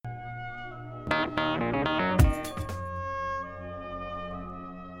Hi,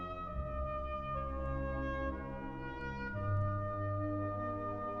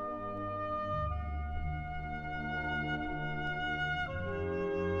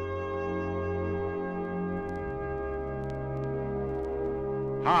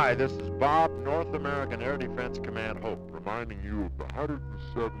 this is Bob, North American Air Defense Command Hope, reminding you of the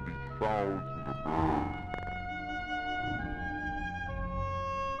 170,000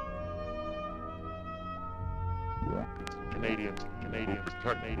 Canadians, Canadians,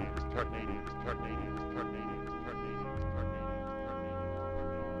 Canadians, Canadians, Canadians, Canadians, Canadians.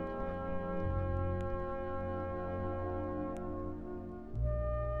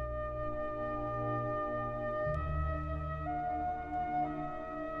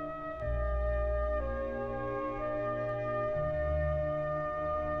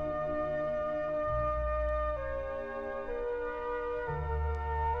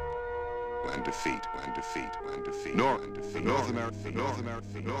 And defeat, and defeat, and defeat, North America, North America, North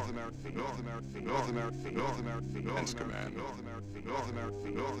America, North America, North America, North America, North Command, North America, North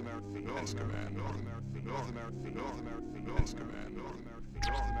America, North America, North Command, North America, North America, North America, North Command, North America,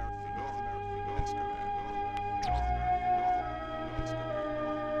 North America, North America, North Command,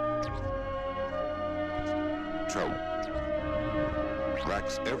 Trouble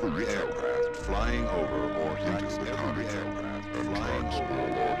tracks every aircraft flying over or into the every aircraft flying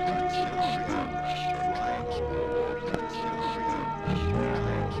over or into the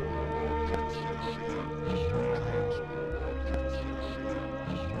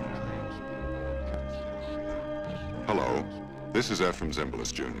Hello, this is Ephraim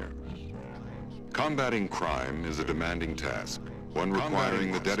Zimbalist Jr. Combating crime is a demanding task, one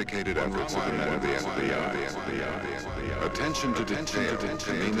requiring the dedicated efforts of the men of the FBI. Attention to detail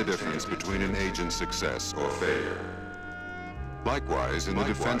can mean the difference between an agent's success or failure. Likewise, in the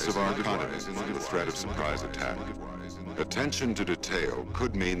defense of our continent from the threat of surprise attack, attention to detail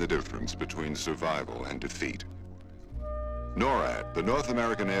could mean the difference between survival and defeat. NORAD, the North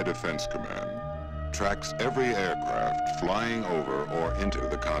American Air Defense Command, tracks every aircraft flying over or into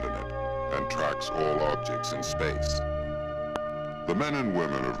the continent and tracks all objects in space. The men and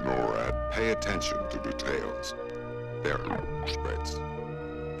women of NORAD pay attention to details. They're experts.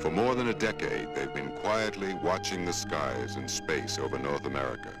 For more than a decade, they've been quietly watching the skies and space over North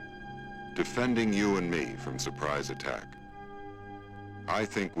America, defending you and me from surprise attack. I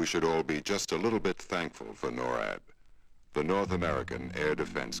think we should all be just a little bit thankful for NORAD, the North American Air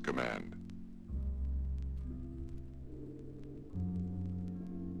Defense Command.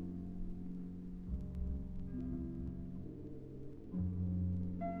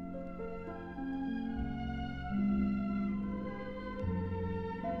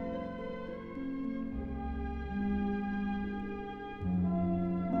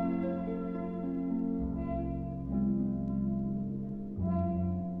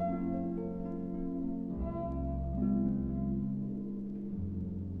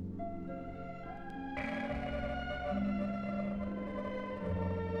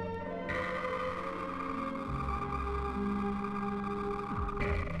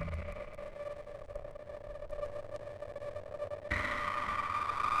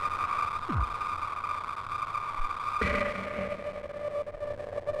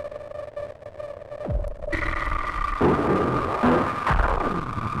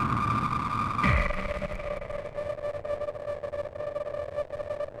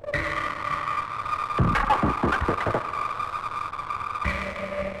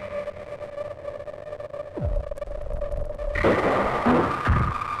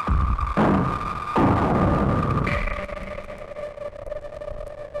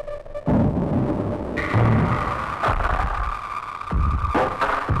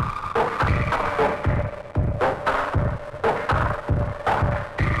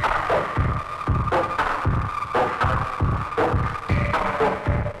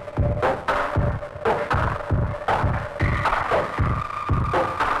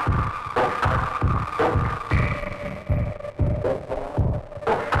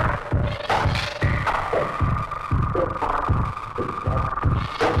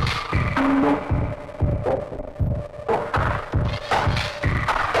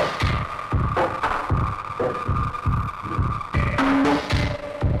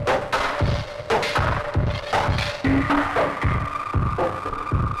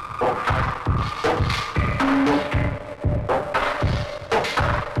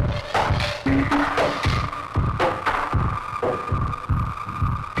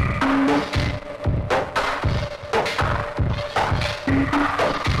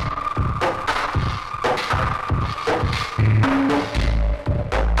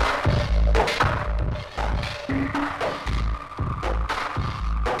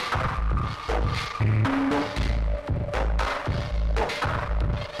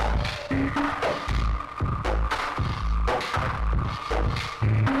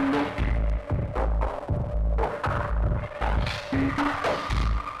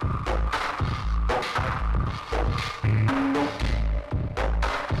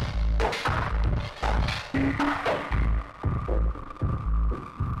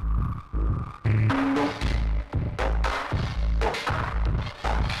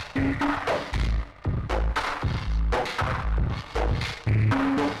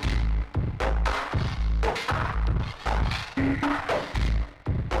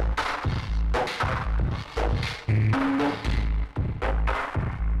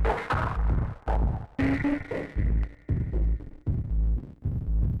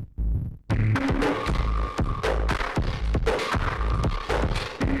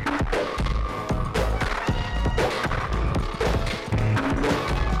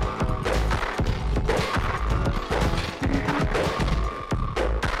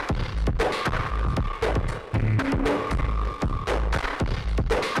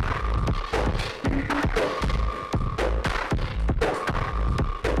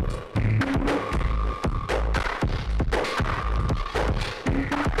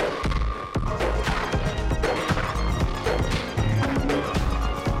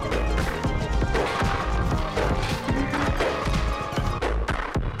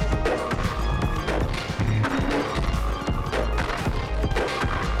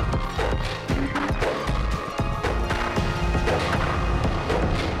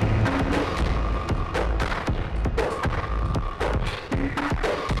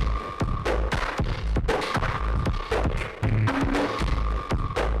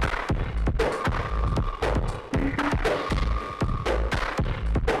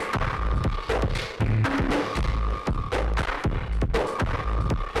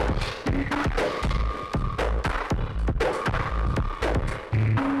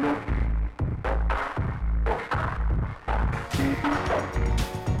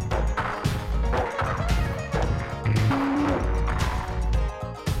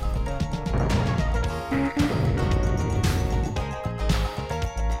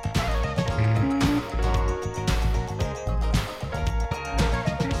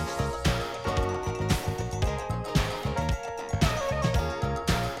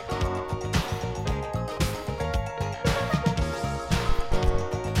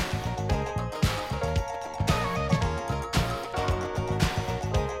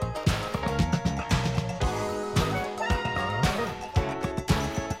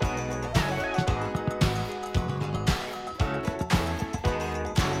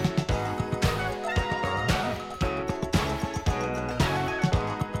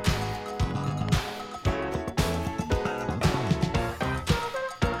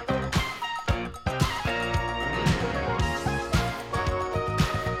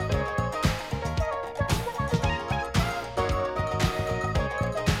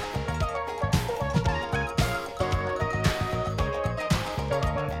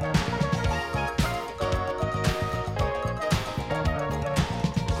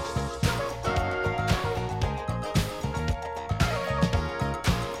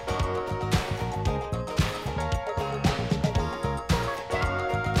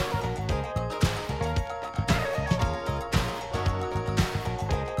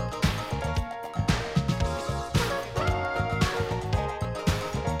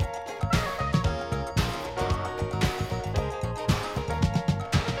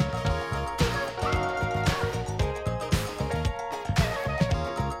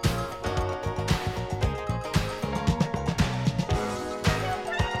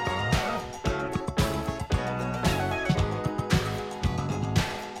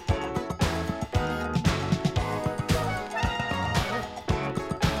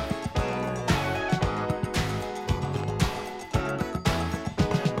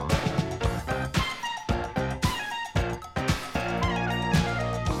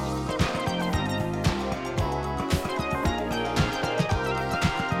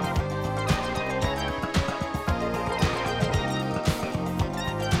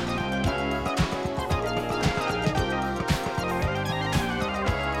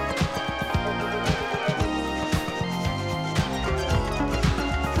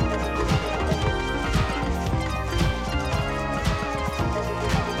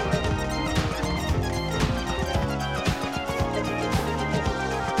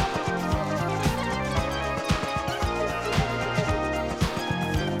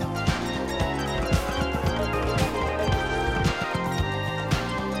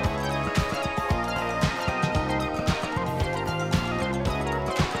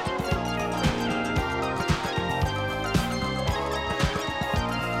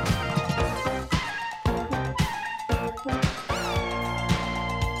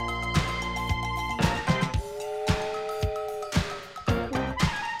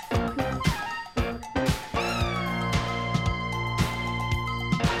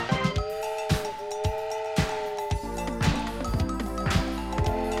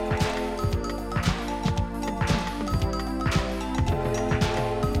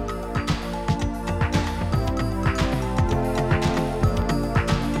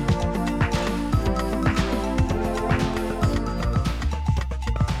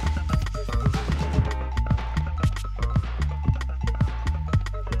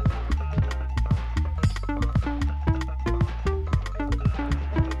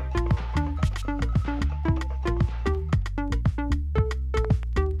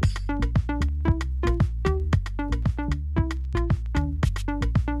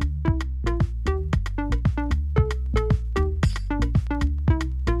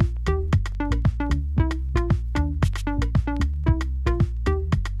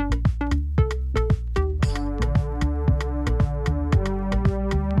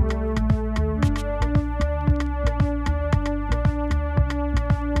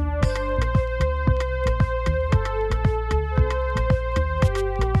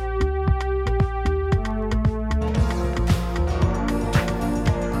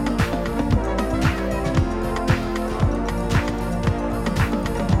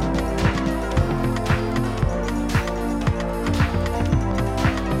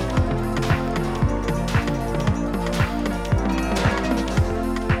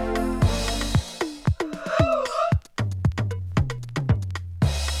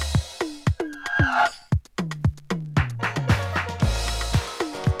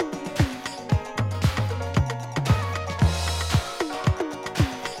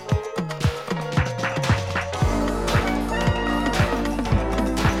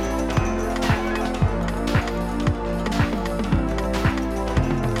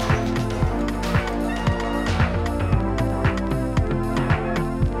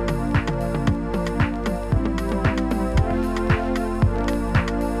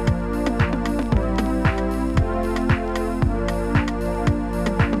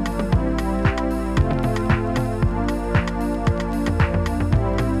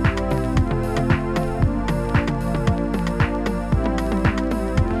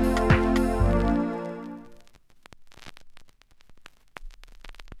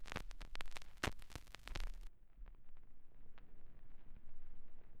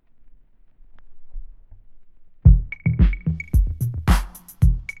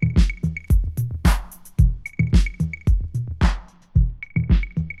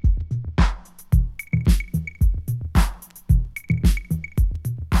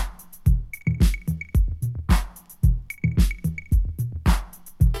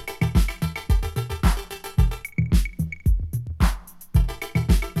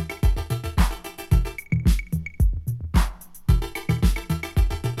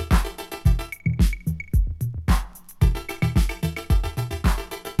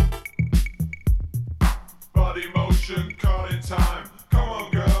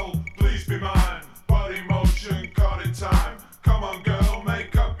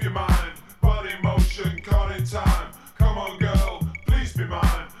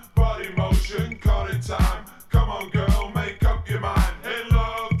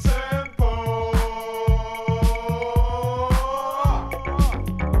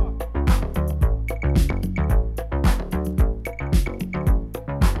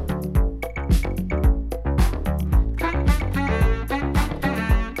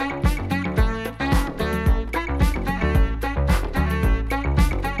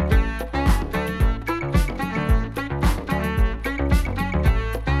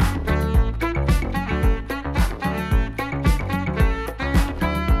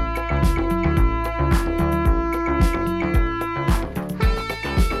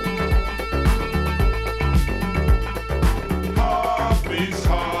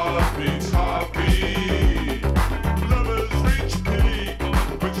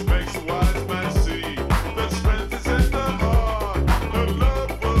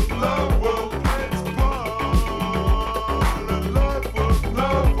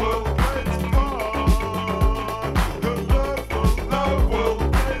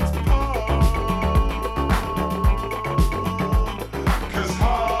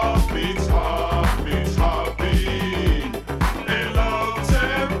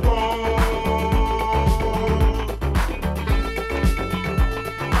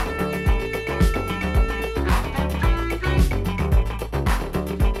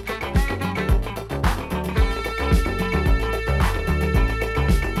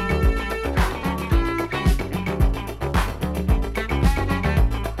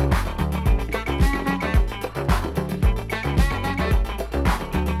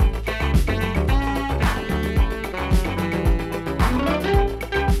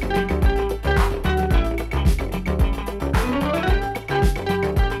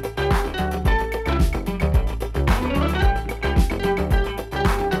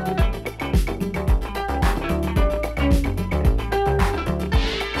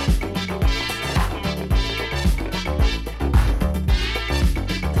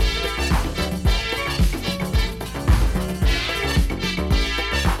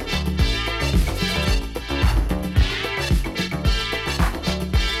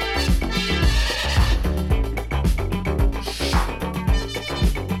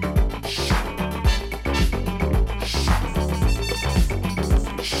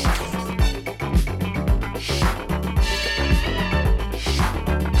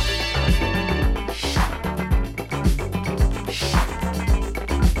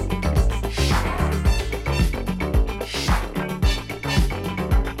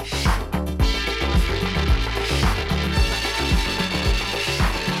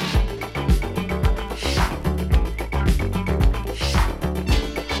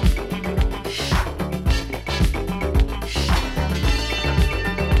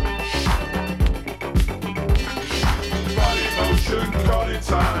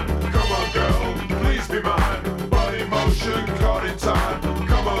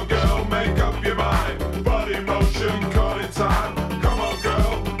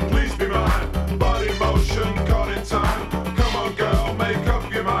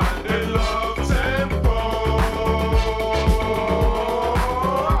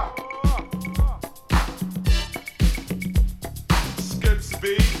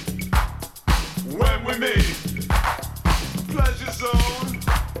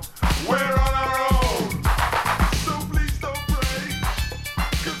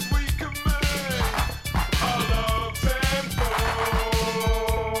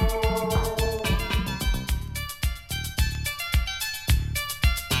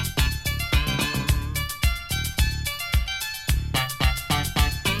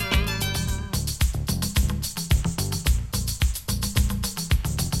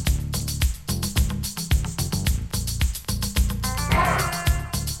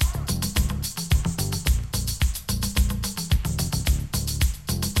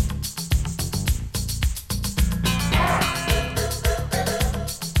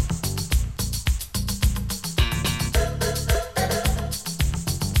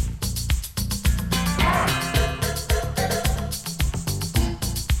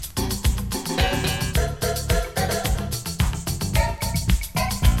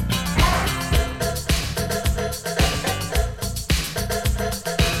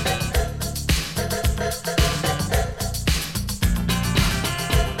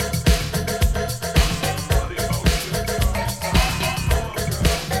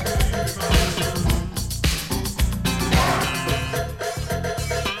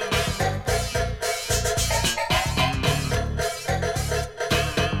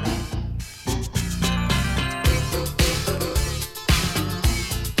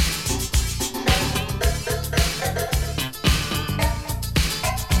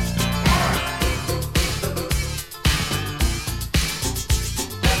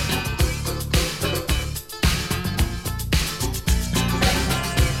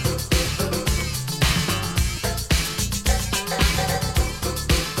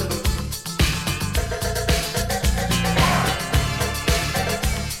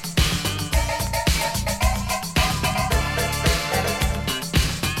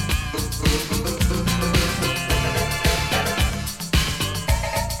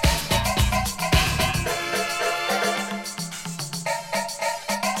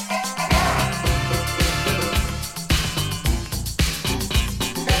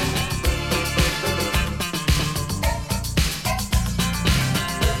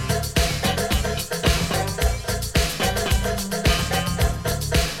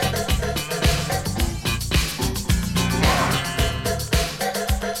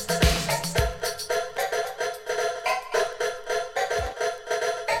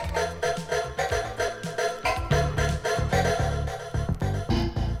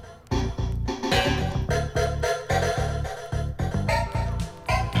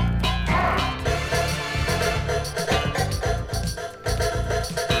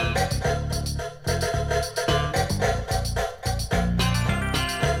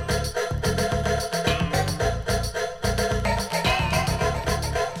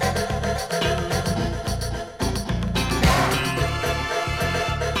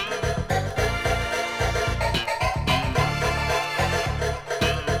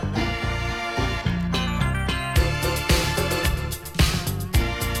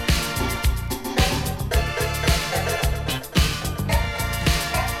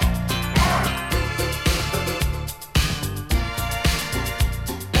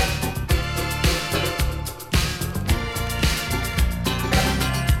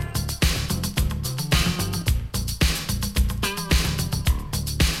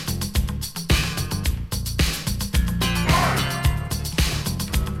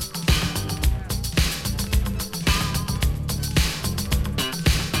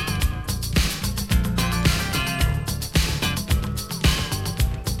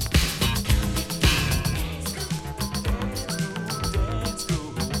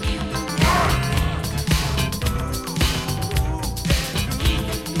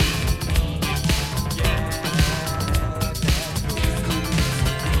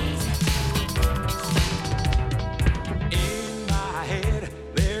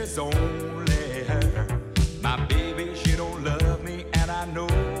 it's only her. My baby, she don't love me, and I know.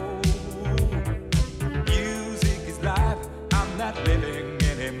 Music is life, I'm not living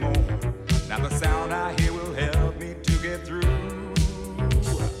anymore. Now the sound I hear will help me to get through.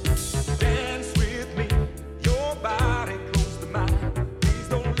 Dance with me, your body close to mine. Please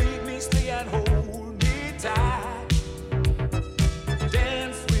don't leave me, stay and hold me tight.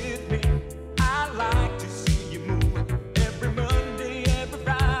 Dance with me, I like to see you move. Every Monday, every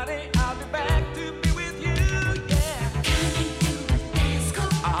Friday, I'll be back to be with you, yeah. Coming to a disco.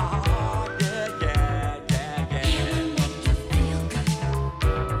 Ah, yeah, yeah, yeah, yeah. It'll make you feel good.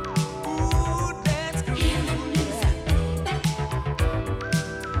 Ooh, dance good, Hear the music, yeah.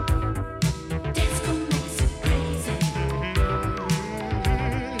 baby. Disco makes you crazy.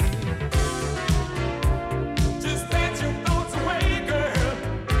 Just dance your thoughts away, girl.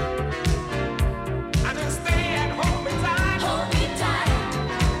 I just stay and hold me tight. Hold me tight.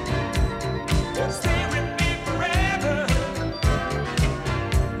 Stay with me forever.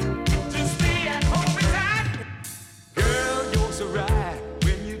 Just stay and hold me tight. Girl, you're so right.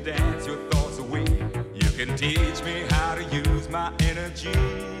 When you dance your thoughts away, you can teach me how to use my energy.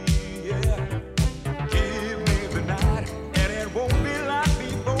 Yeah. Give me the night, and it won't be like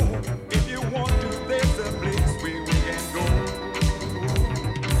before. If you want to, there's a place where we can go.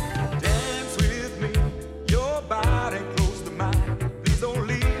 Dance with me, your body close to mine. Please don't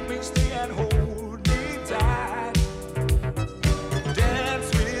leave me, stay and hold me tight. Dance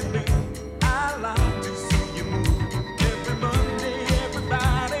with me, I like to see you move. Every Monday, every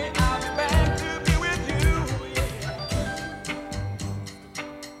Friday, I'll be back to be with you, yeah.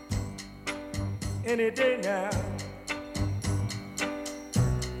 Any day now,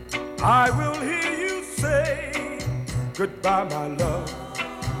 I will hear you say goodbye, my love.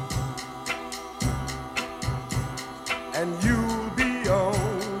 And you'll be on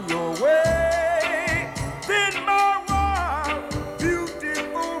your way. Then my wild,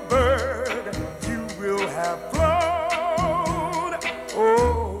 beautiful bird, you will have flown.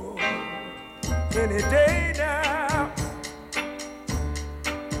 Oh, any day now,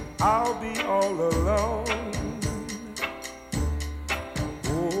 I'll be all alone.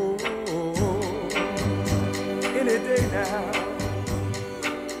 Oh, any day now,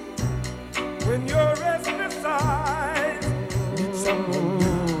 when your restless eyes meet someone new.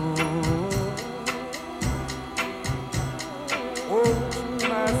 Oh,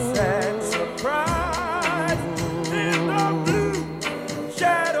 my sad surprise, in the blue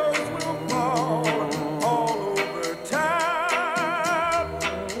shadows will fall all over town.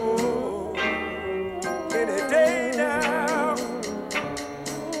 Oh, any day now,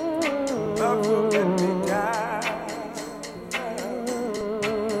 love will let me down.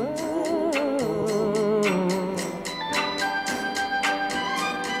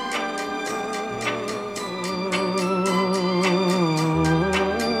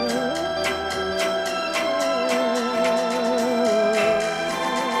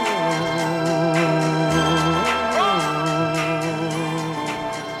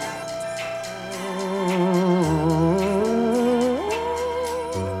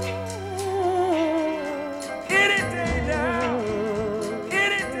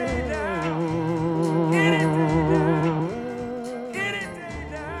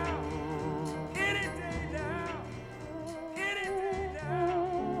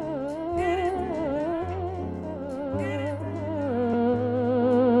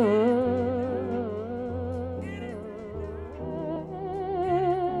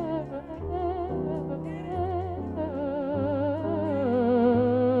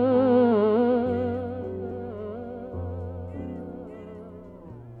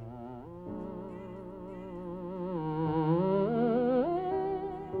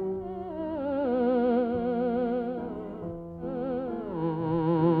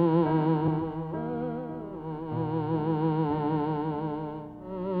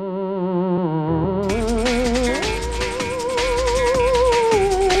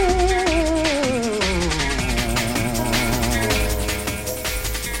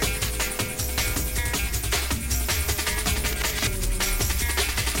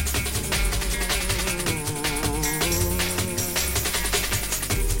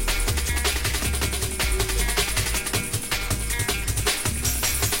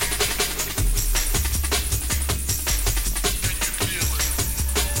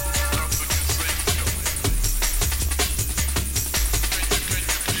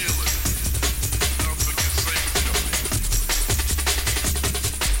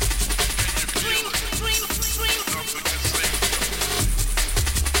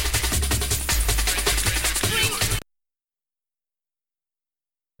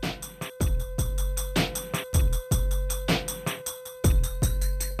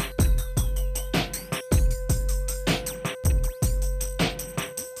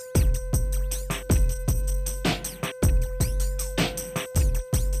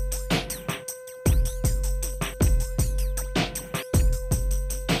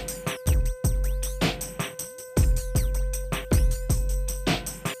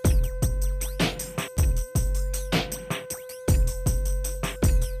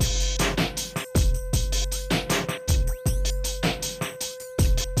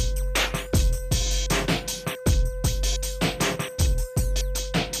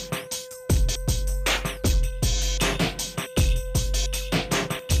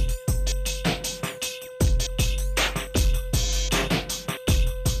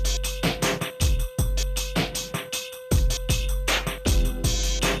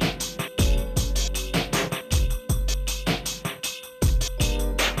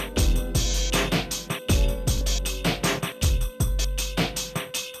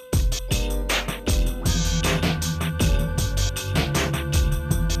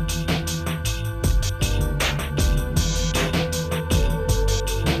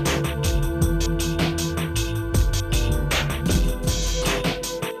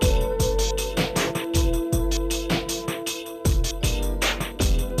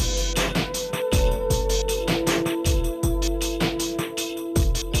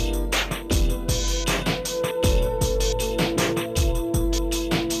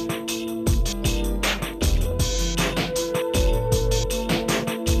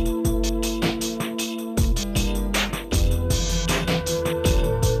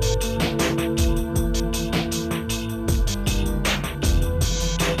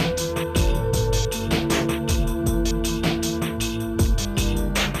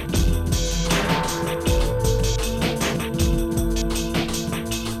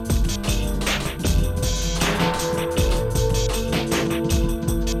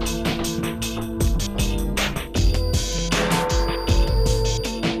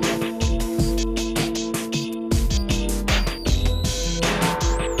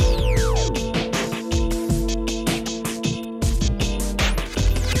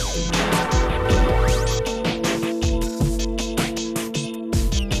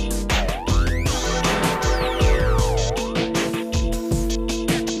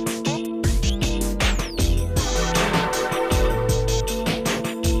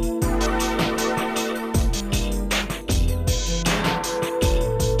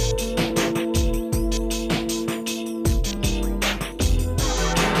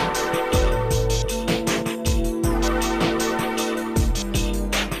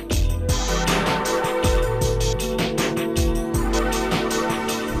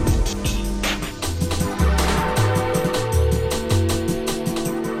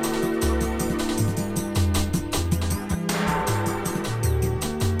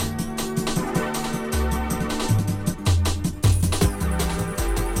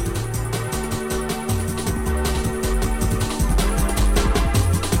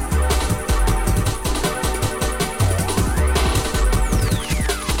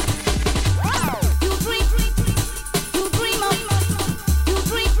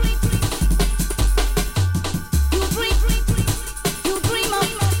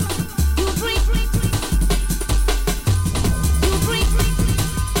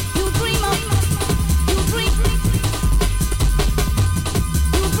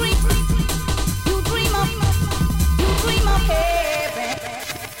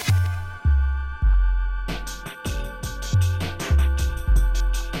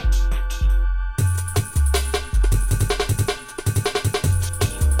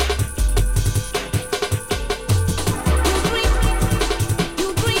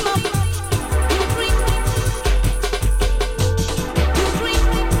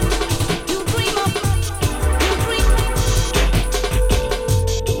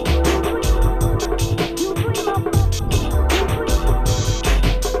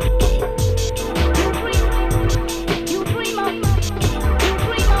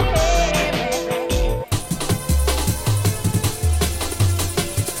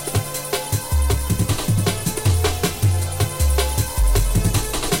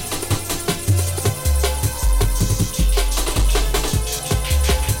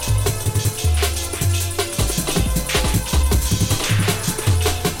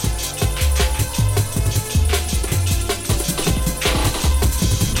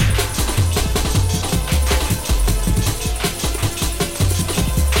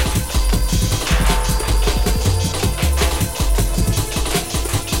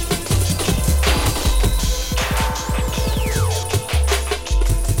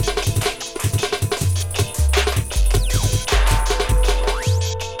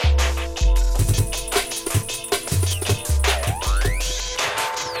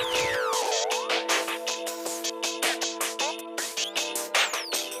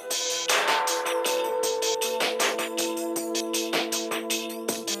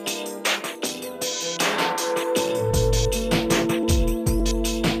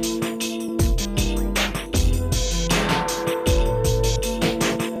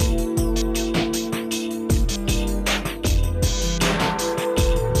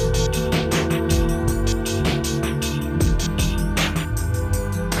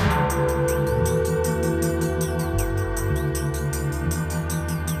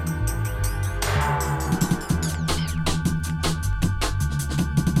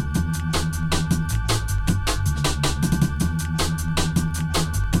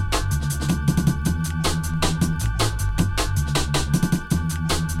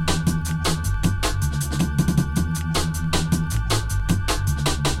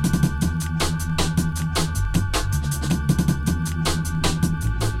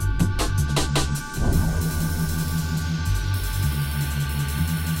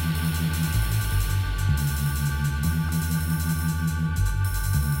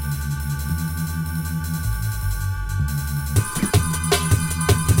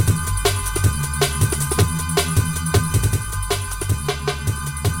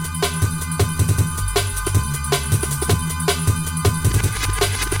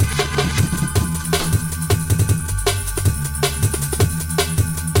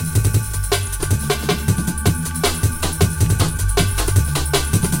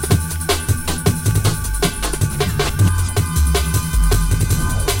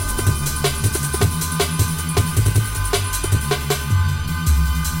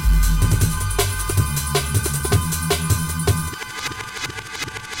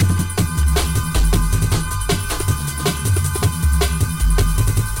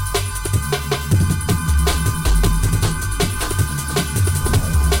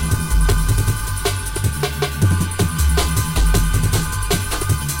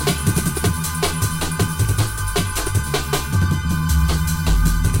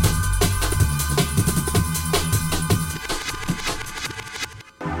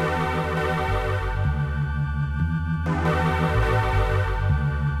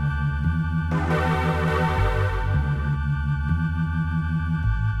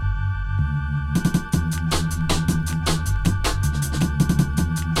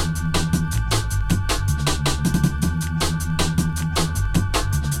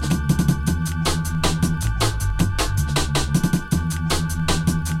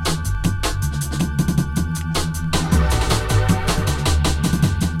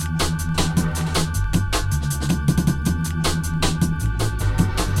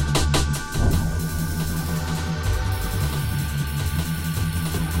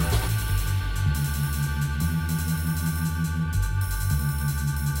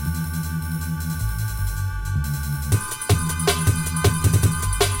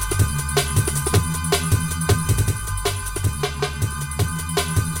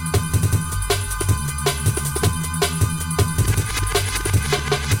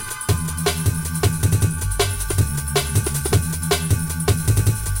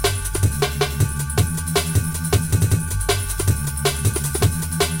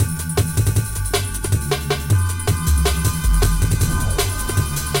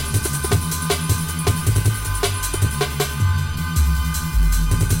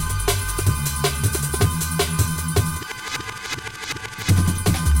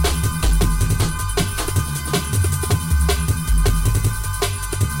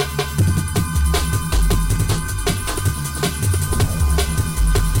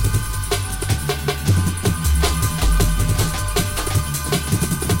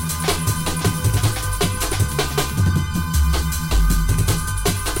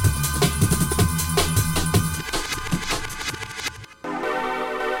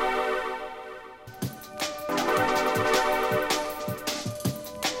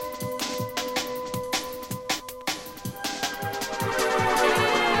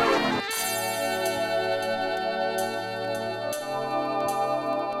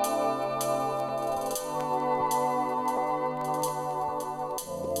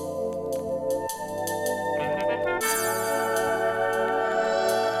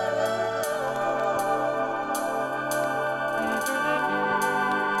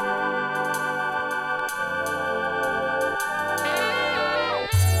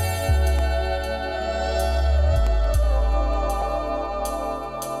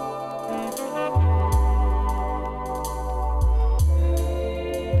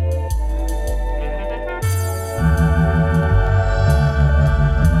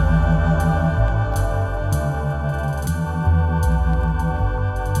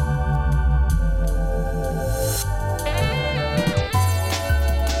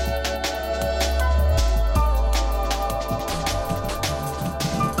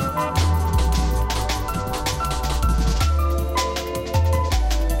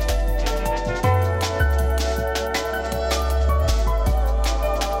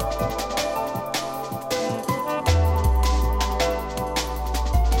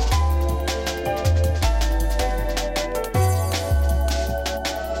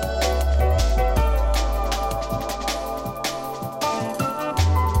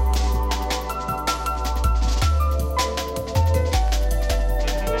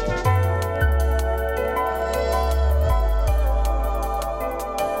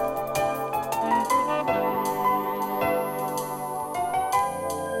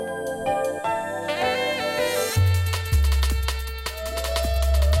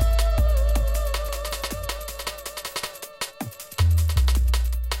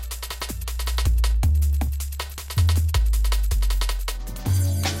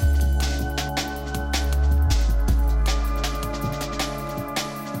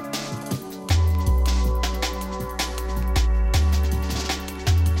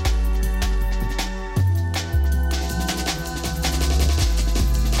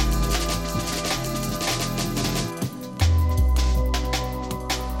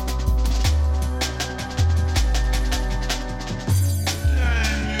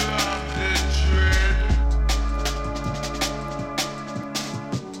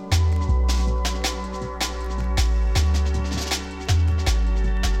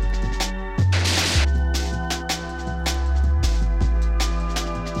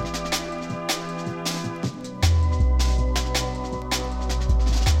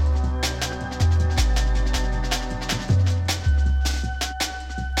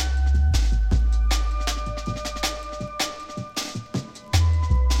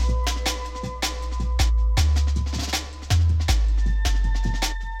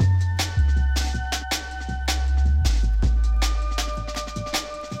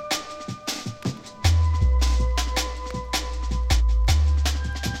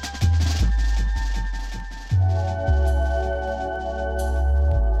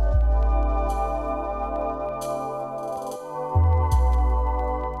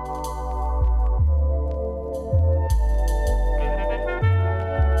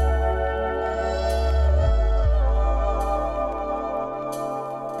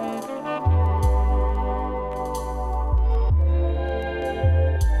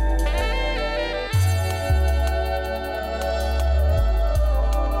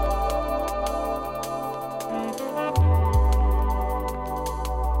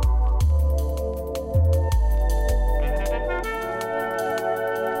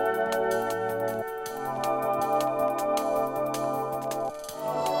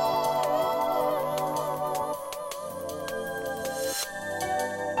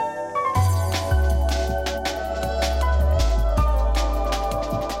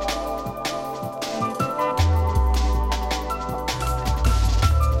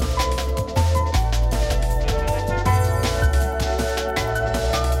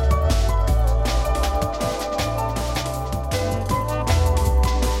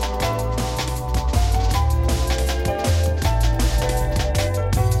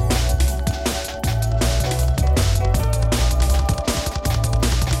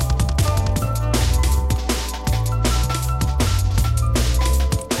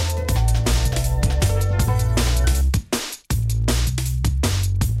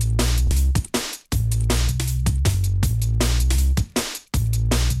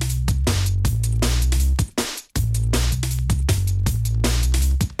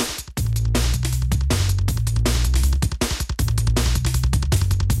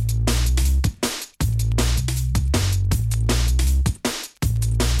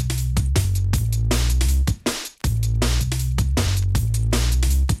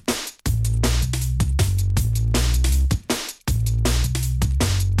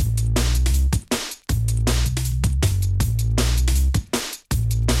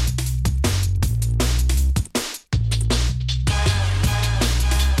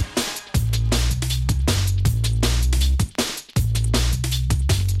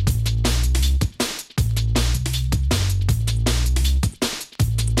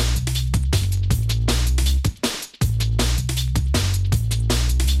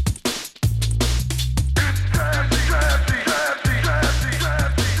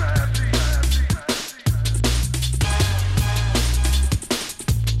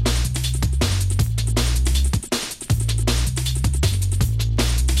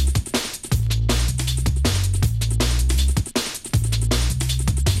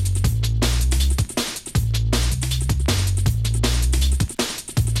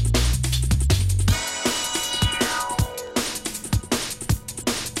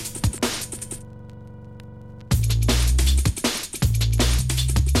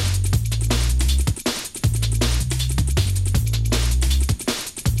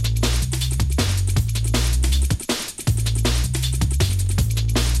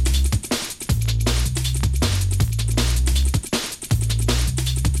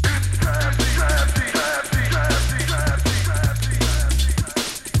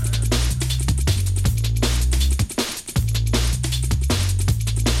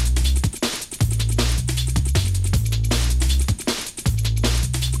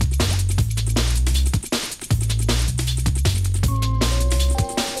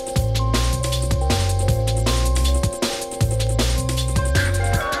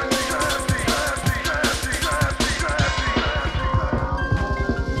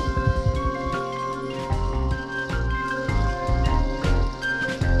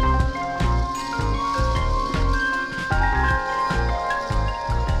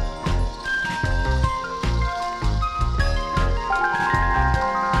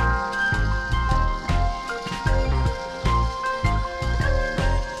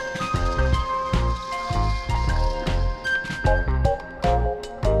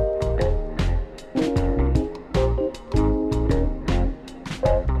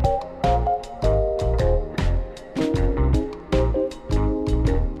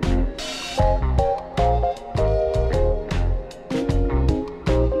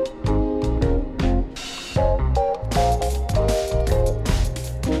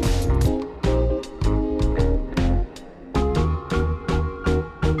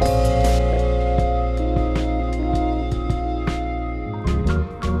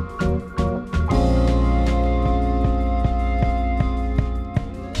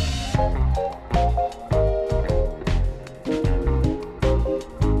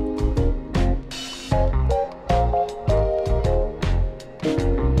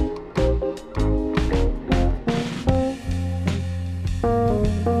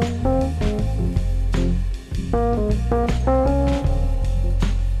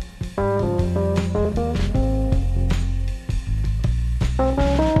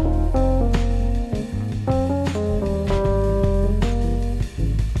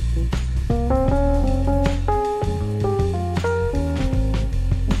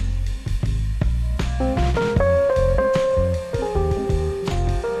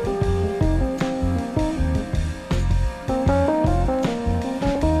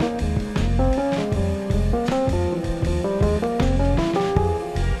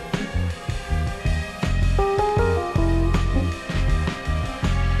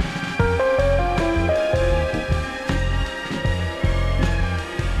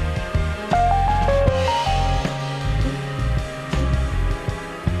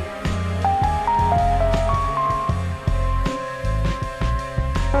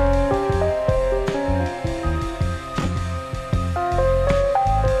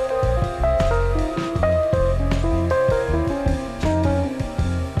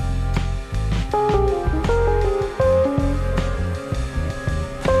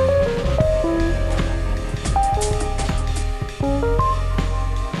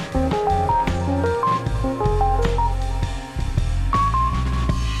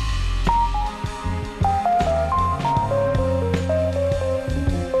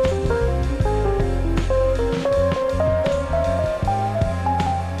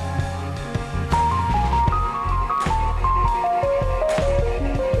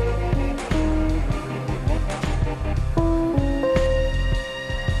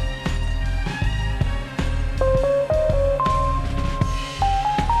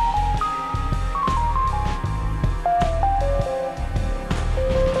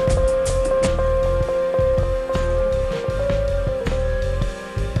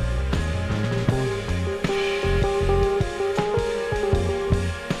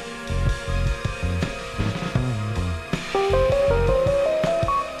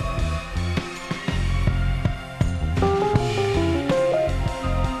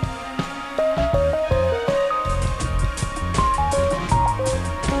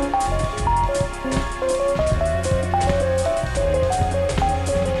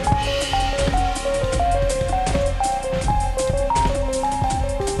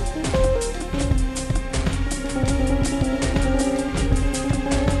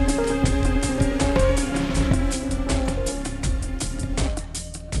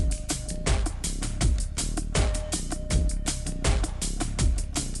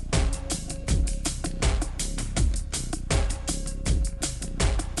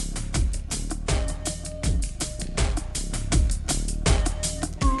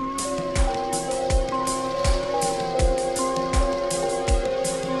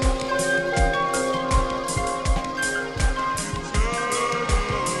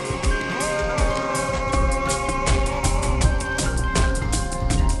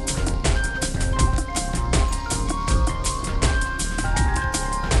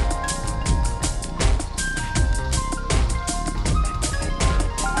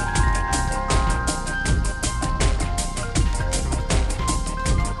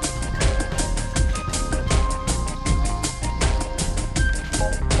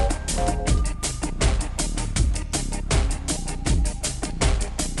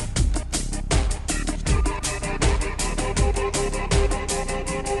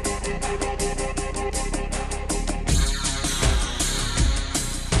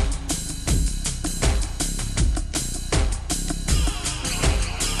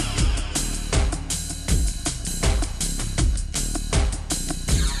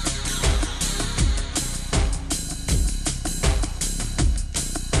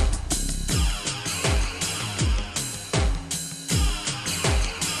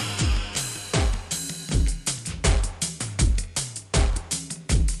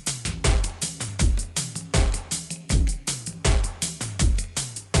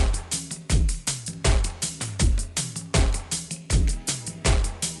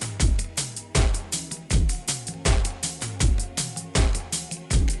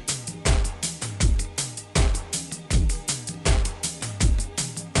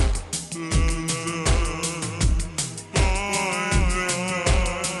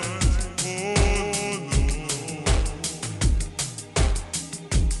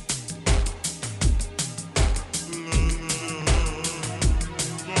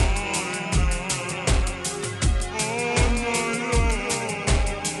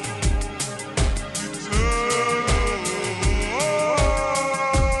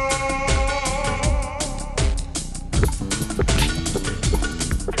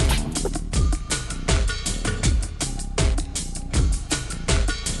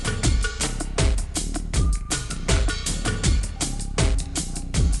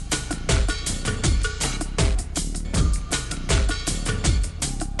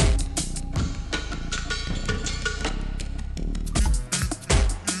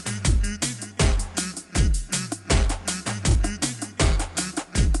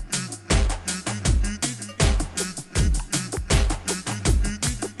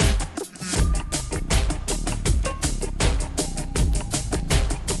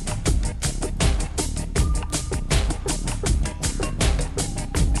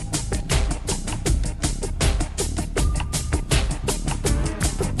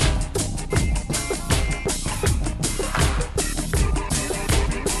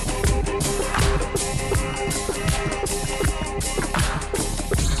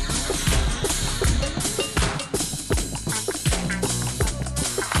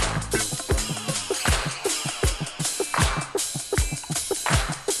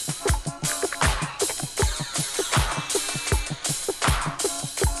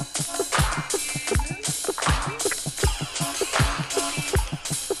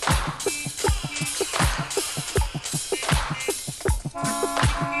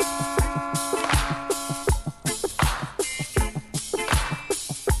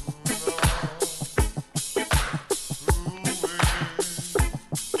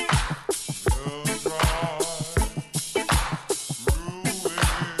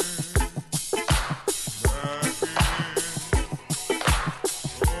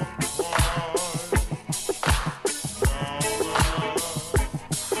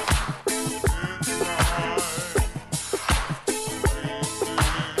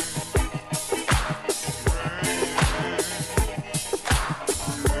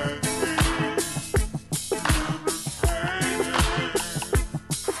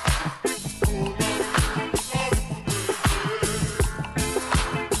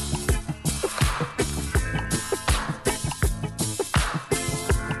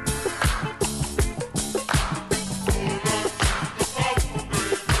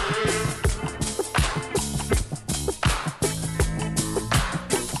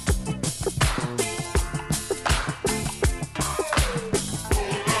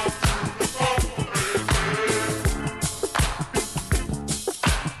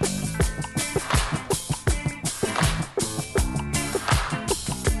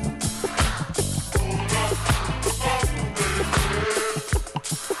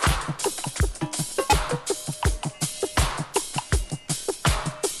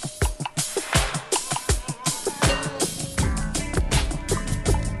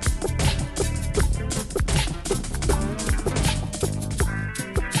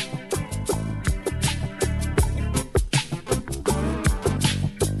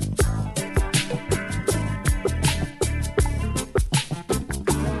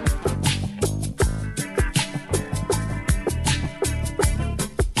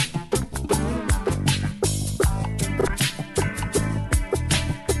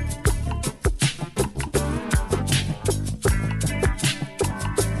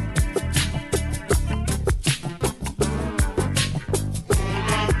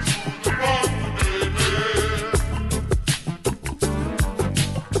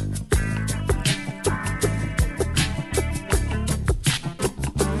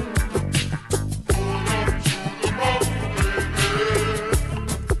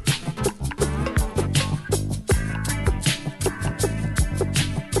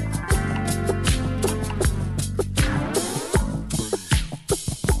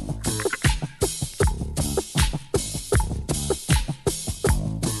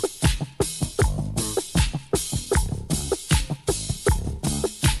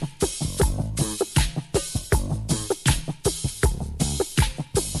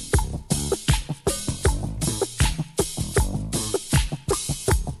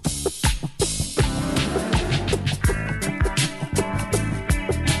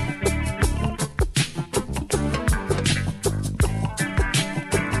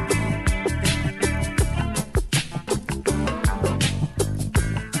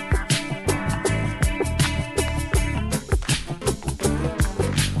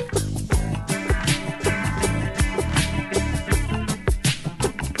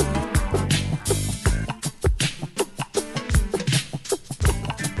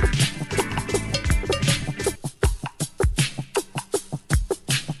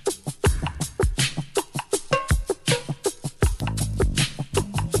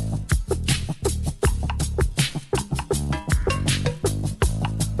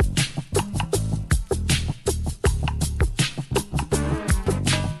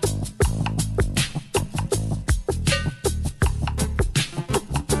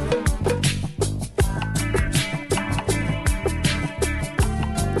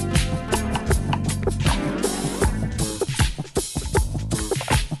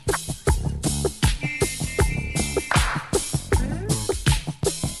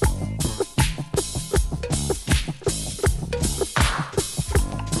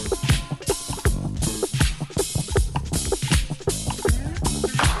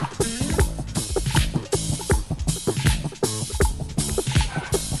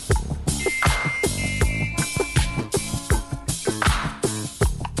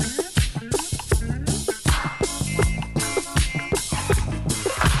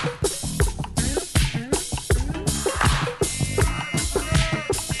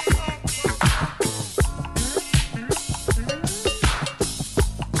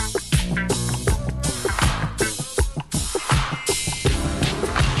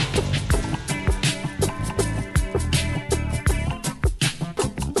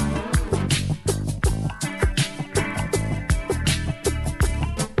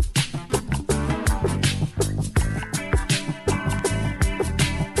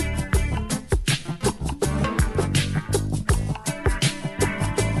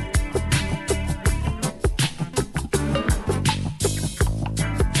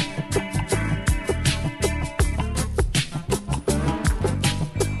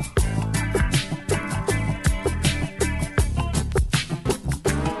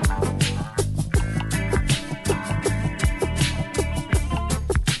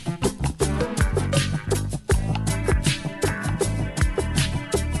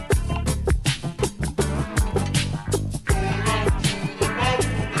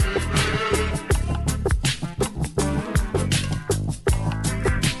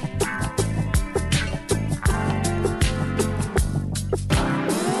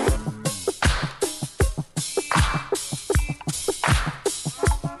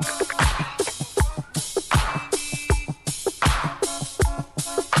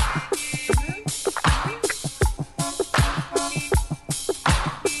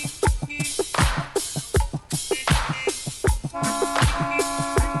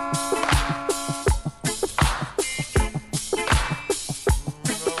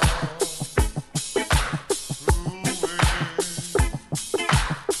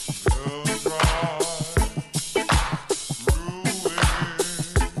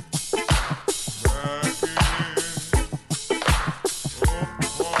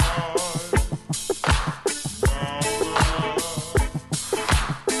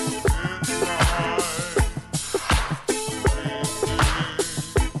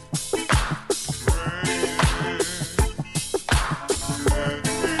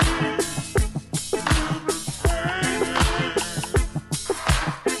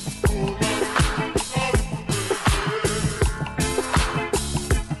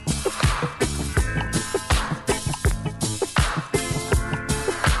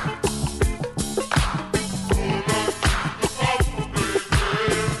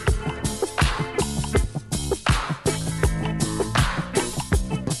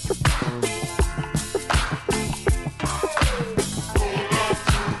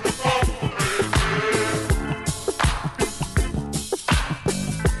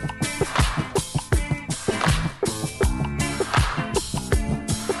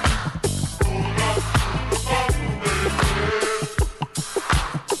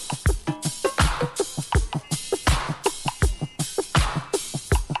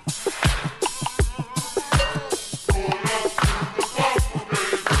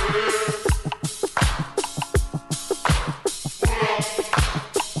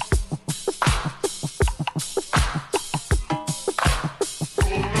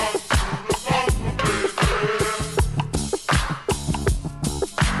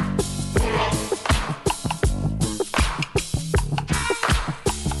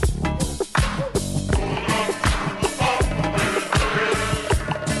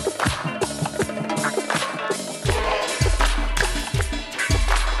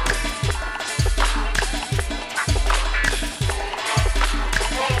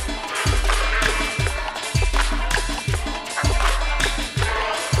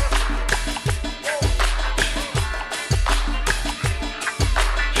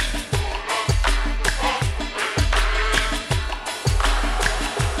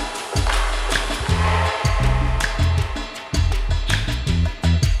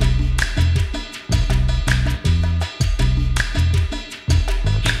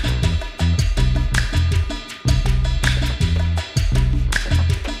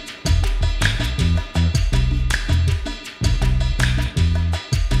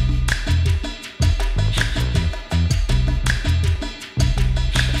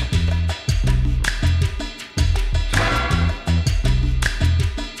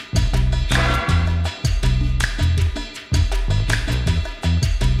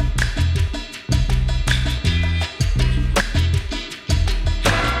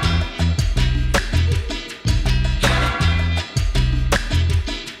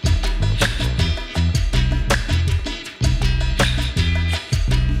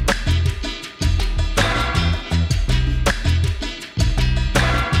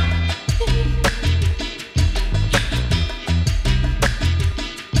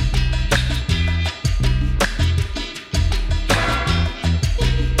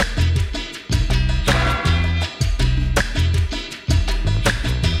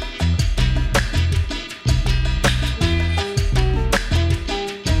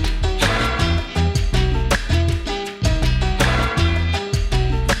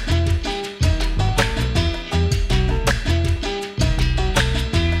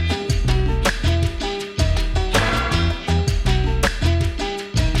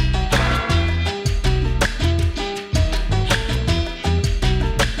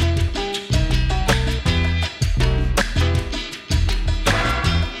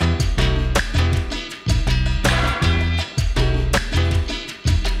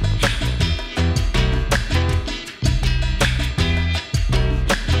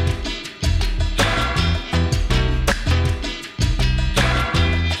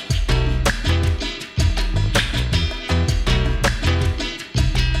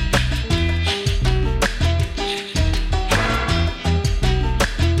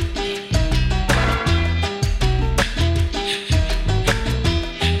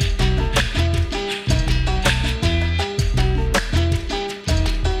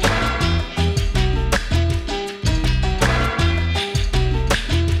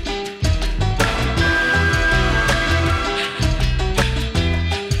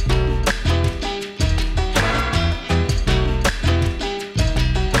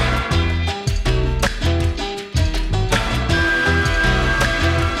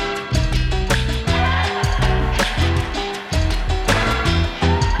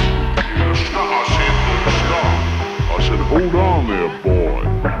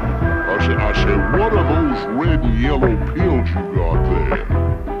 those red and yellow pills you got there.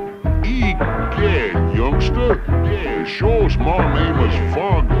 Egad, youngster. Yeah, sure as my name is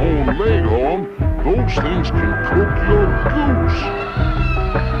Foghorn Leghorn, those things can cook your goose.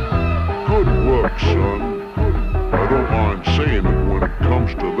 Good work, son. I don't mind saying it when it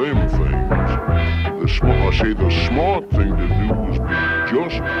comes to them things. The smart thing to do is be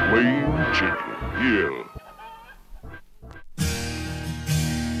just plain chicken. Yeah.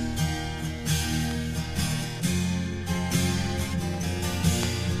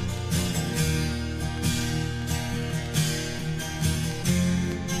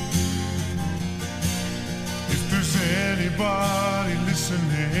 If there's anybody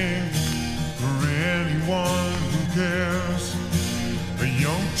listening, or anyone who cares, a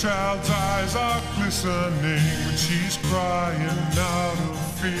young child's eyes are glistening when she's crying out of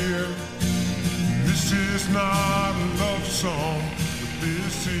fear. This is not a love song, but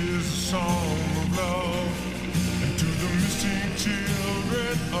this is a song of love. And to the missing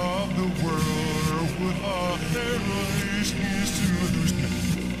children of the world, with our heroes,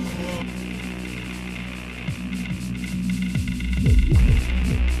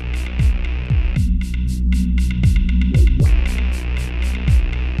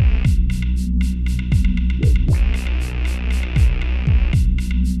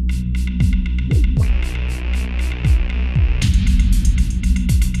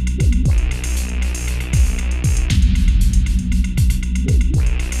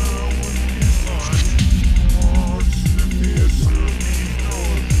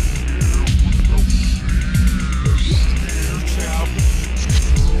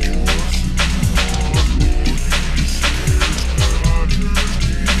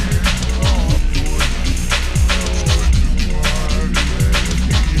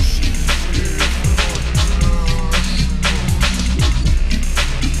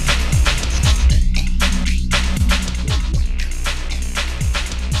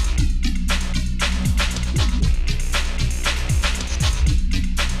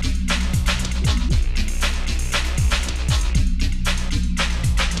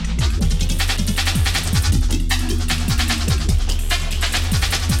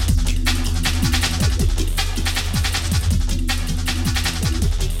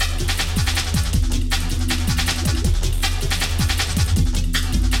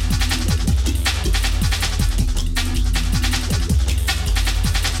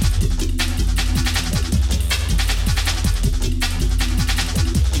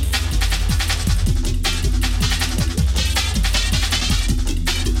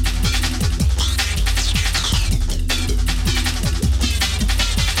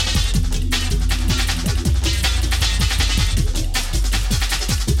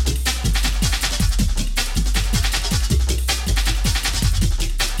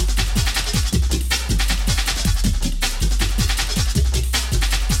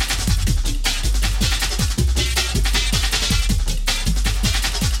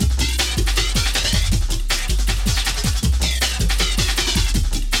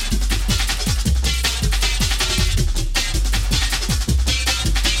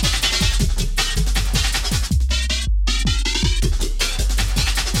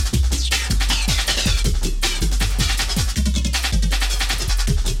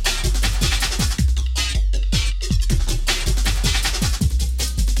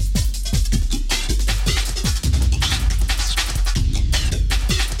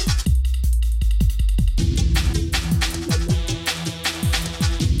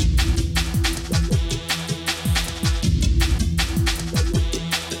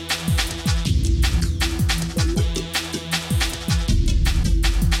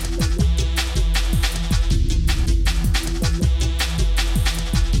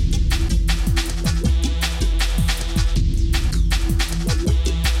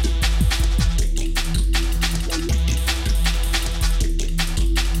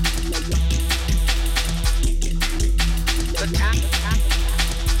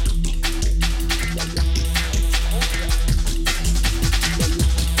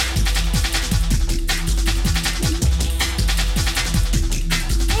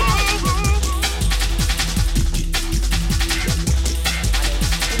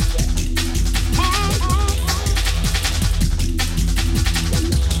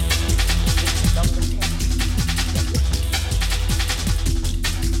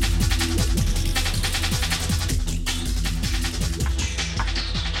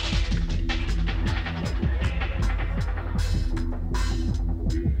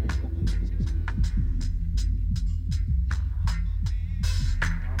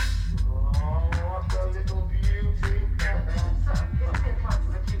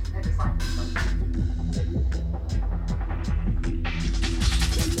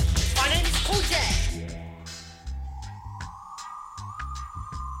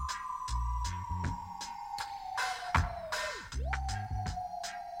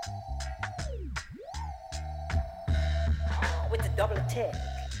 a double attack.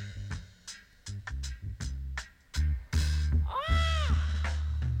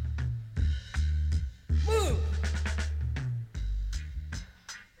 Move.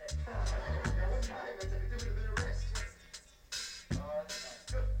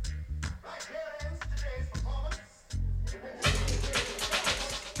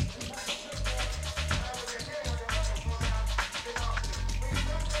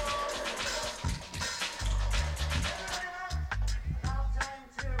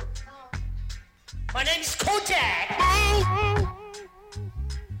 My name is Kodak.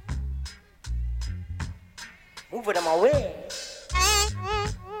 Move it on my way.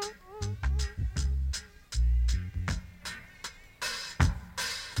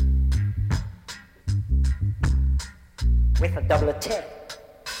 With a double attack.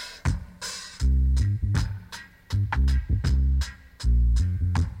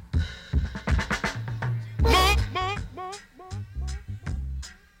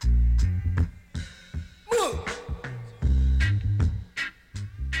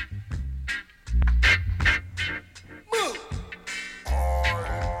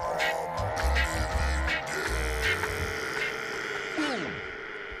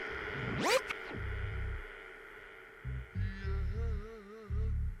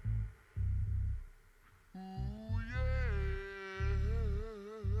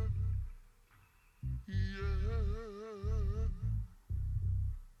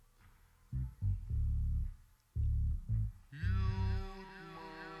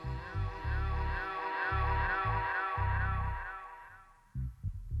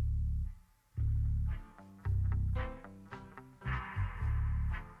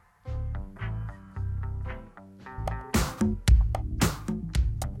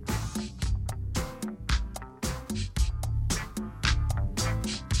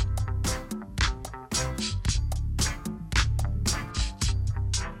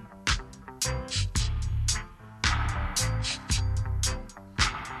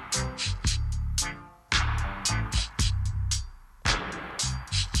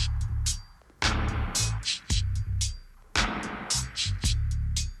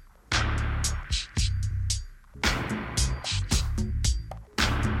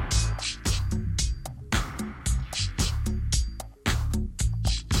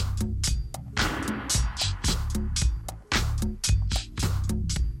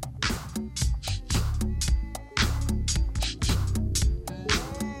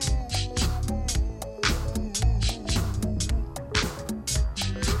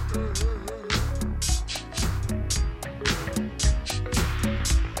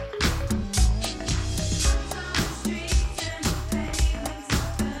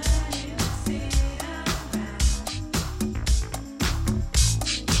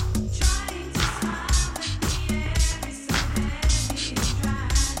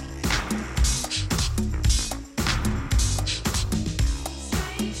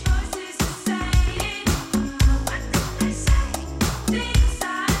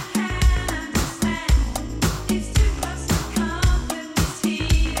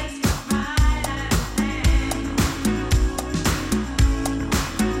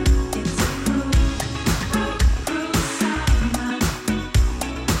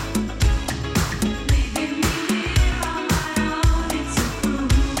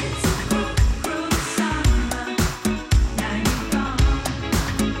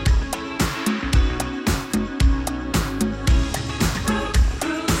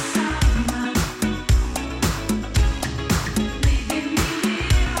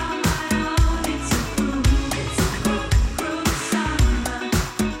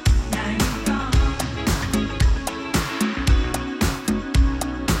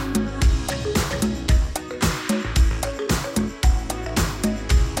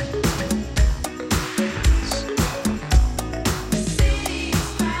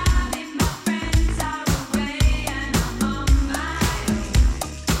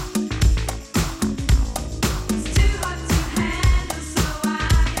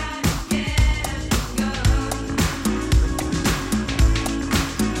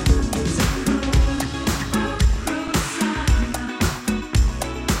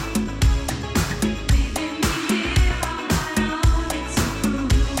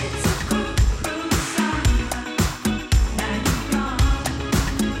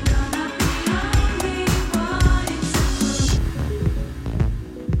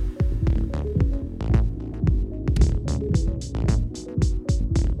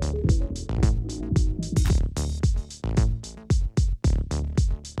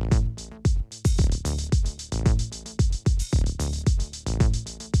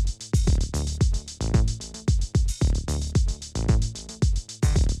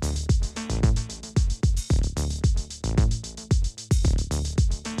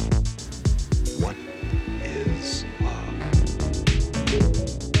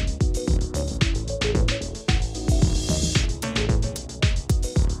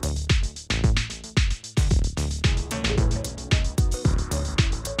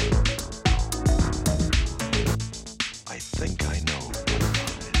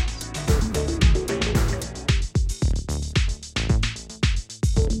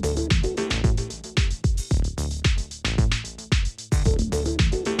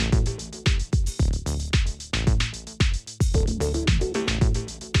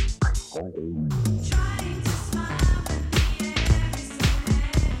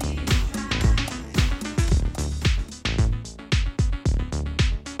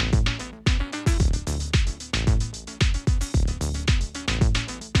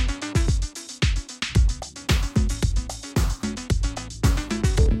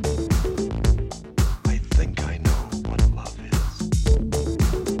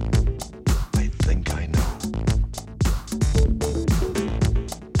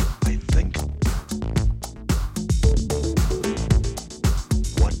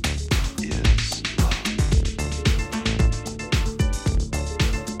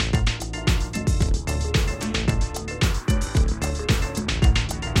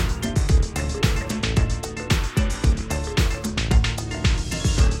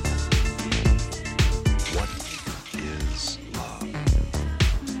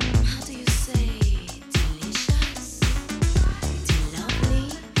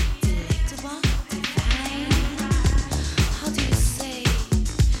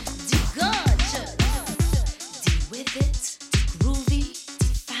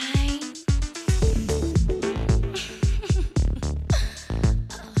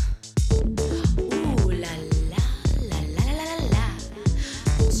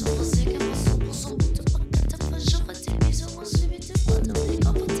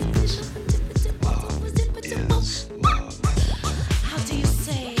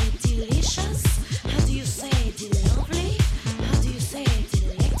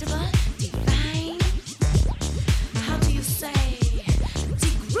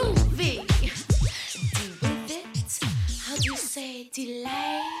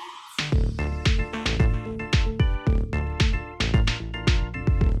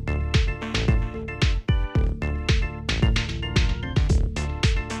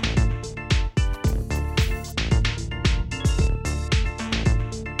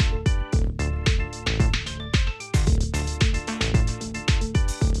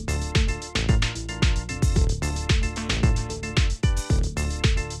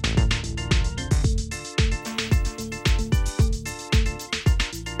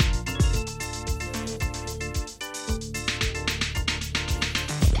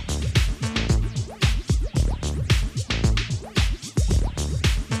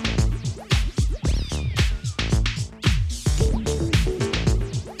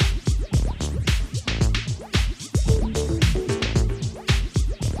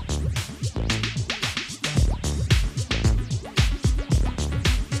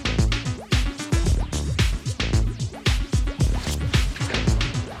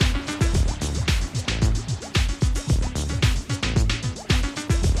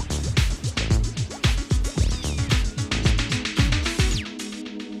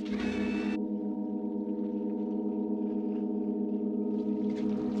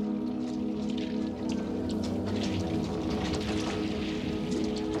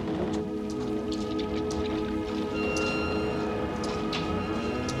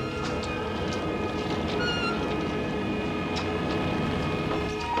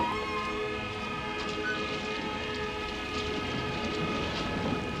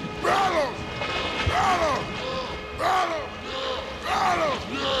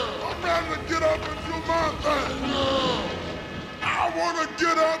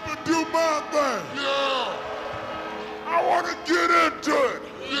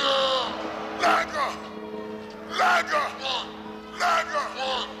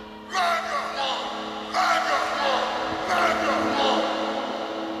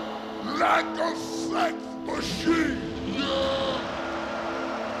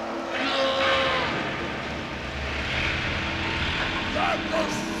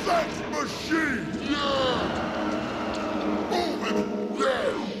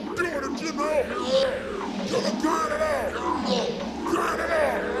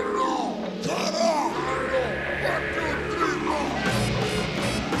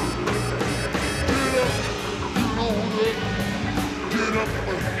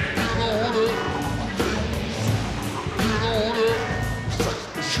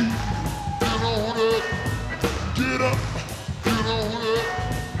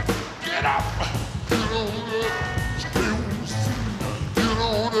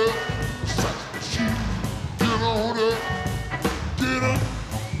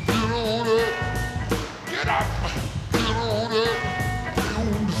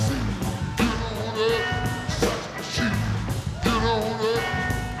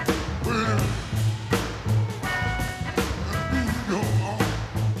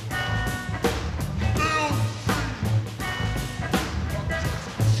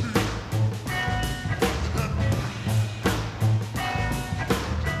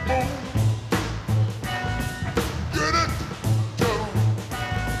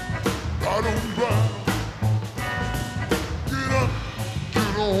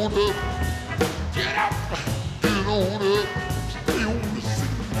 up. Get up. Get on up. Stay on the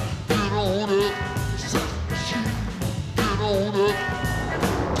scene. Get on up. Sex machine. Get on up.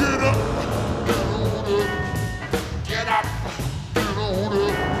 Get up. Get on up. Get up. Get on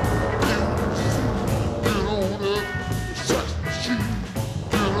up. Get on up. Sex machine.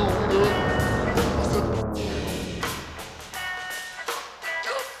 Get on up.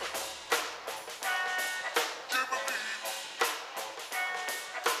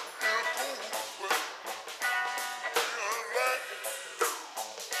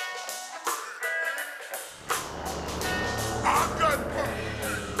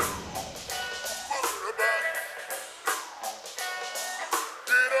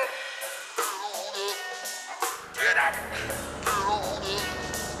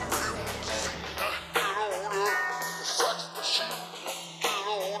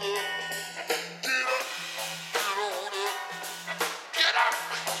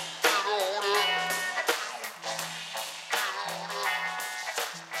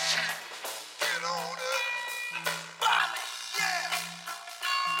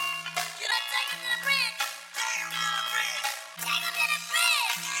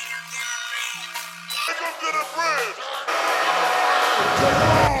 I said,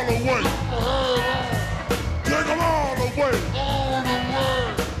 take them all the way.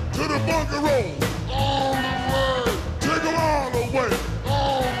 To the bunker road. Take them all the way.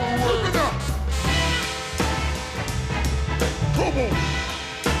 Take it up. Come on.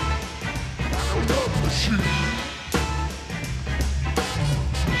 I love the sheep.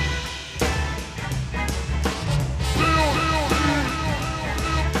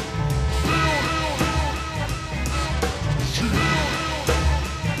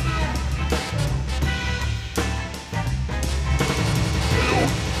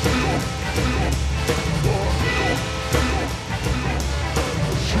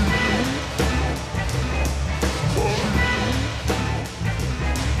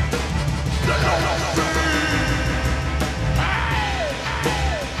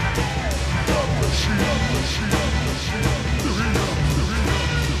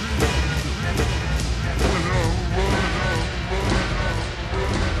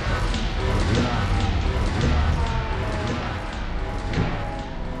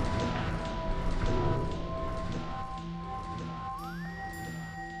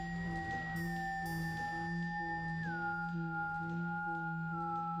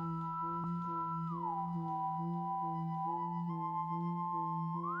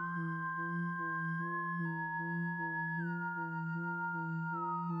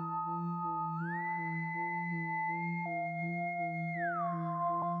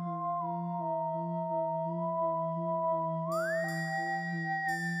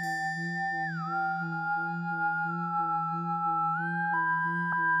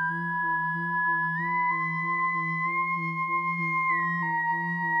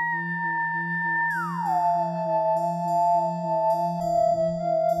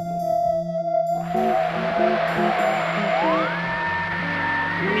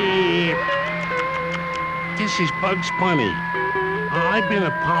 This is Bugs Bunny. I've been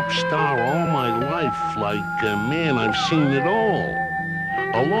a pop star all my life, man, I've seen it all.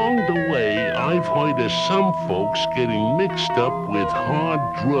 Along the way, I've heard of some folks getting mixed up with hard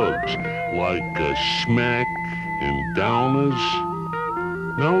drugs, like schmack and downers.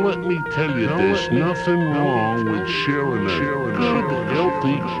 Now let me tell you, there's nothing wrong with sharing a good,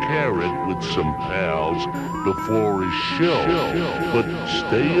 healthy carrot with some pals before a show. But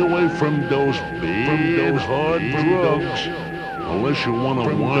stay away from those bad, hard drugs, unless you want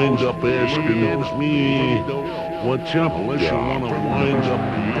to wind up asking me, what's up, unless you want to wind up,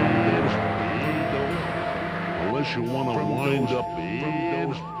 unless you want to wind up,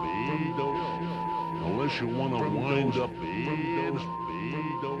 unless you want to wind up,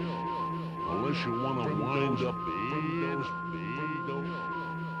 unless you want to wind up,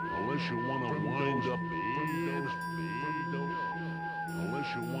 unless you want to wind up, unless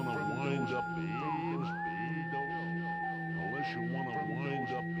you want to wind up, unless you want to wind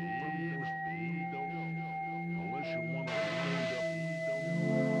up, unless you want to wind up.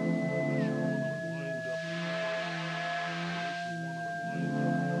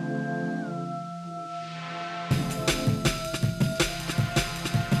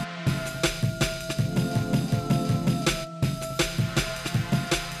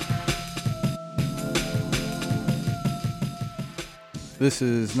 This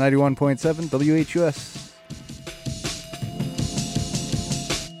is 91.7 WHUS.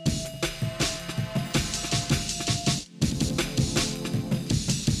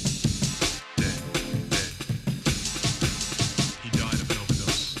 He died of an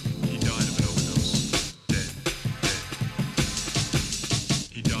overdose.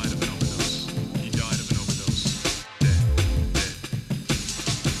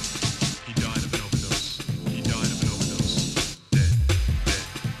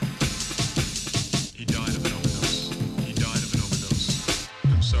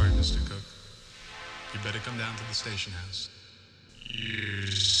 better come down to the station house. Your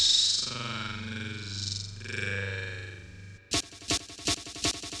son is dead.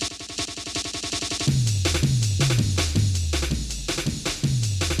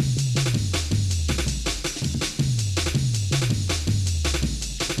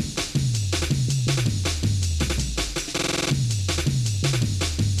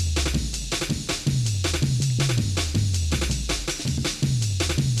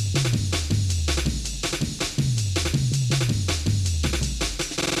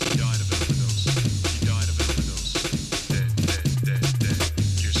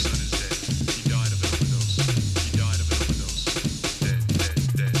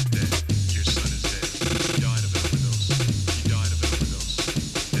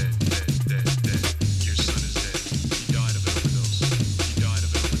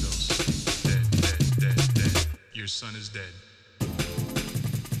 Son is dead.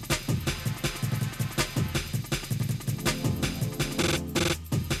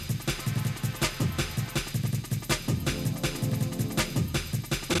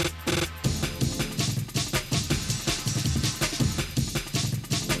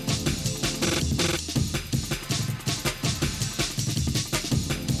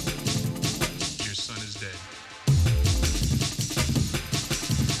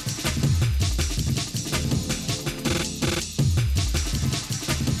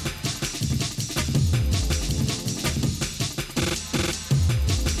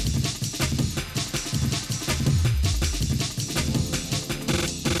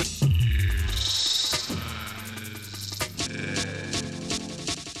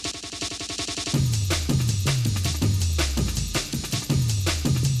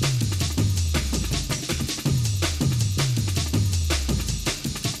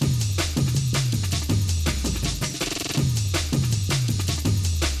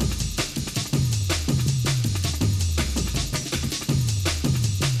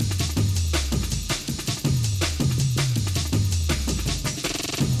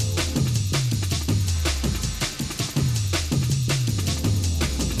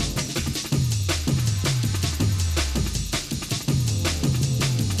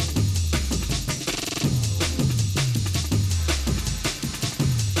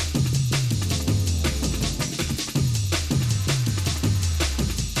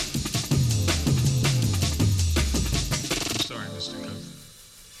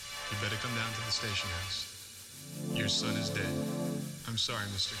 Your son is dead. I'm sorry,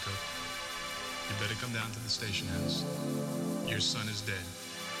 Mr. Cook. You better come down to the station house. Your son is dead.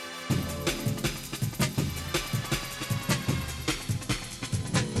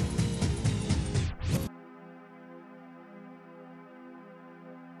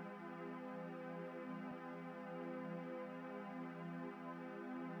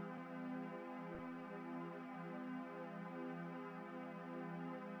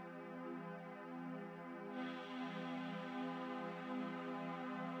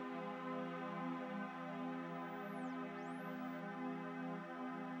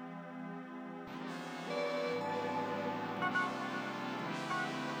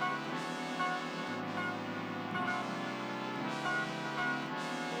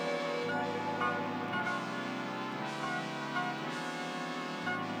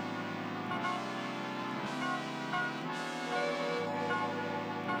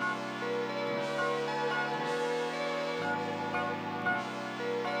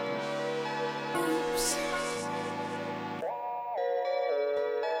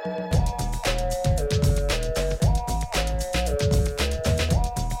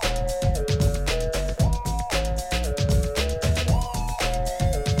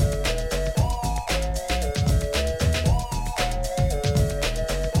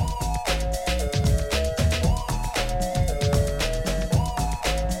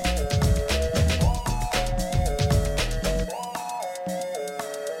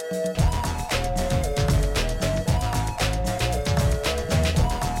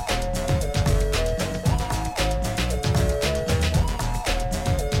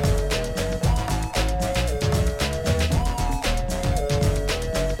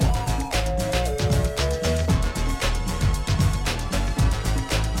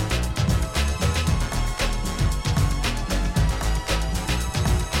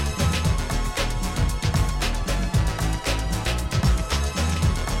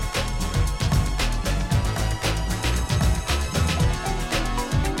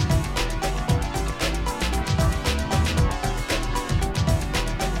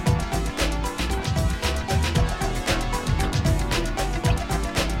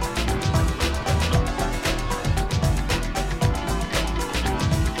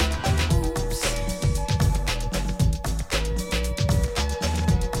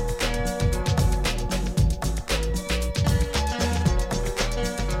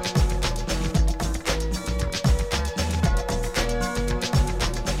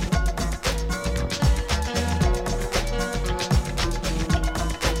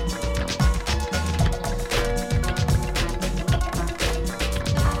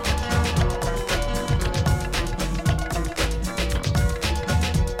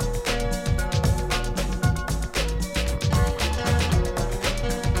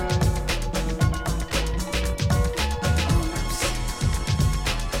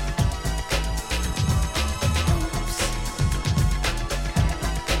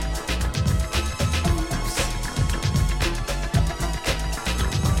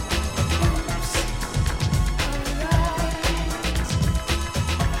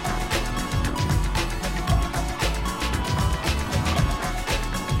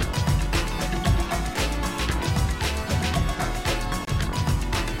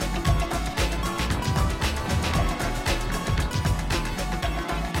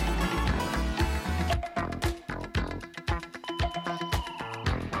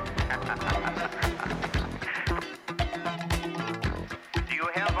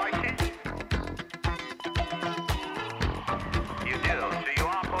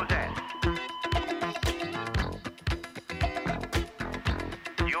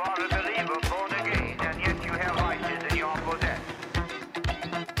 are a believer born again, and yet you have vices in your possess.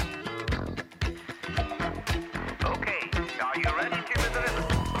 Okay, are you ready, Jim Elizabeth?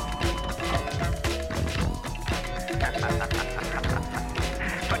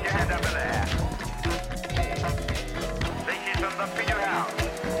 Put your hand up in the air. This is from the pit of hell.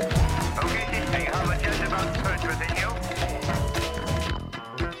 Okay, sister, you have a Jezebel spirit within you.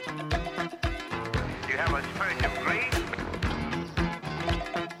 You have a spirit of greed.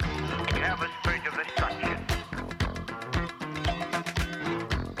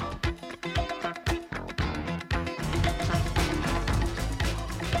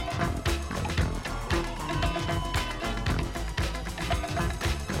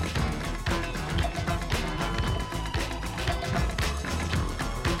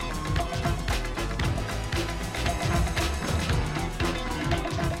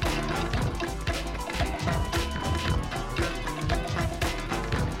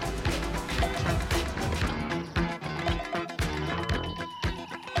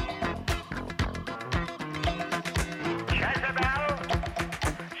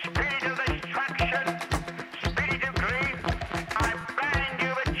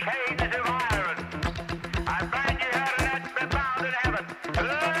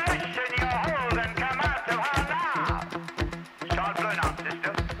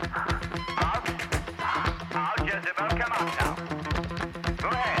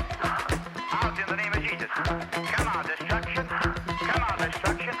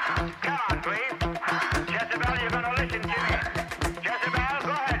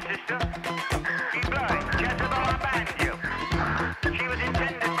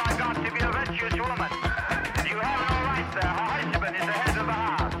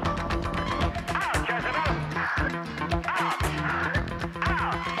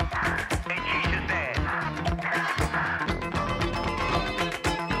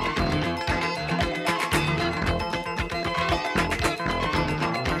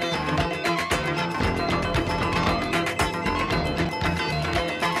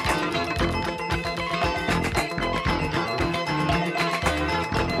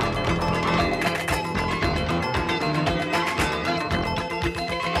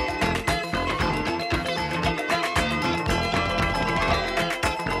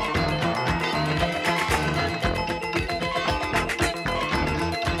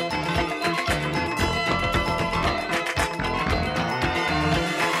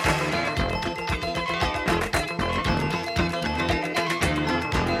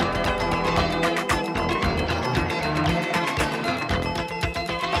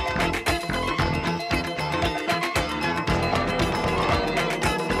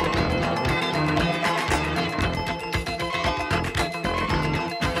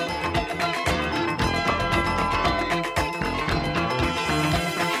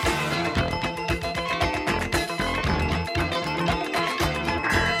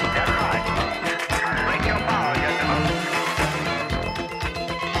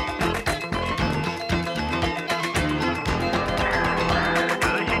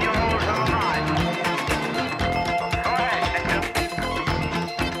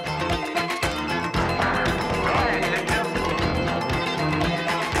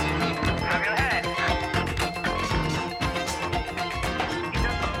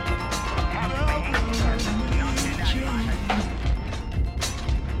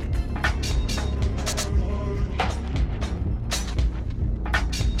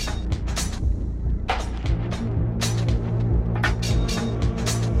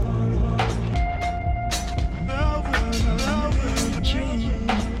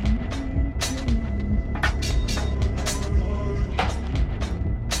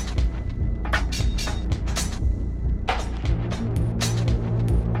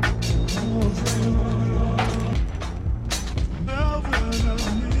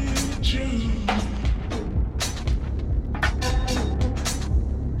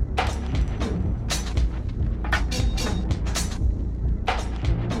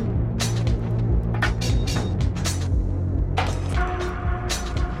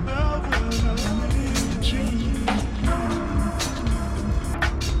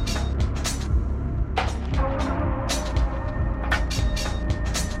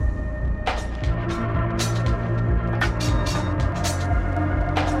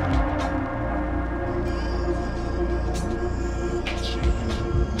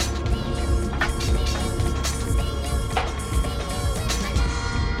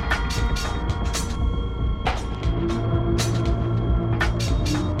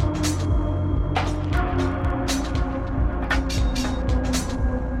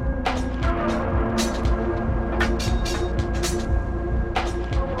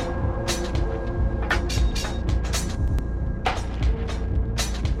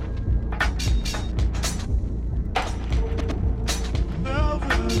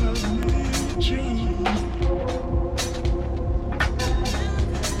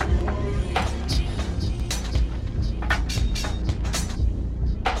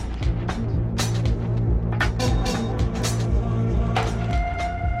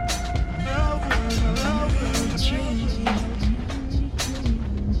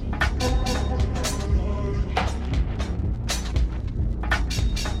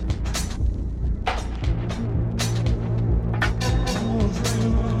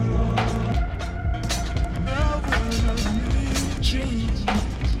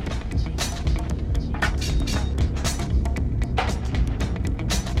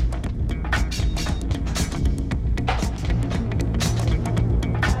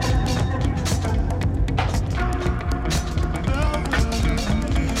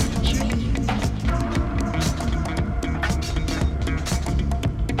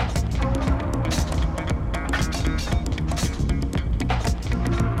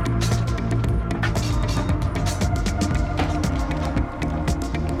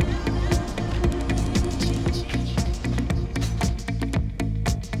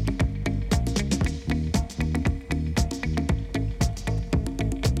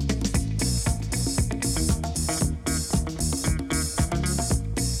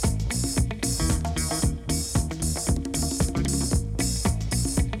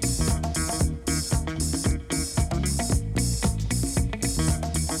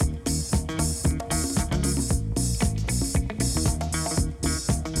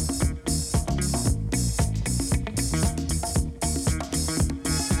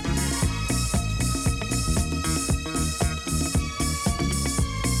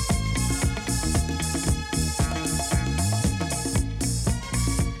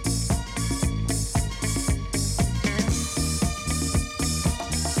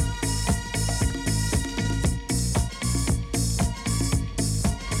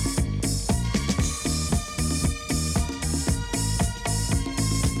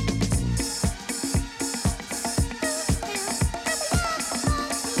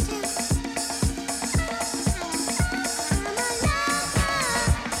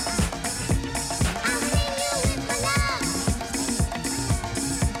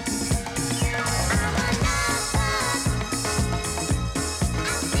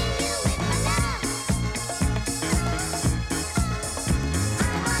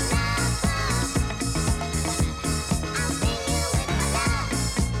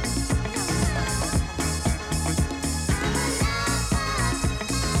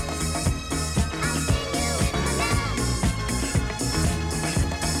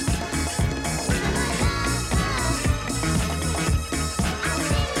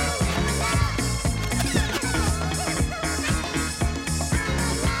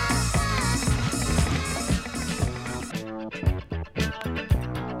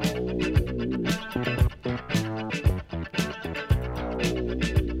 Turn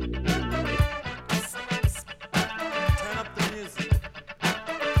up the music.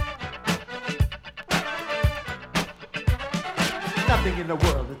 Nothing in the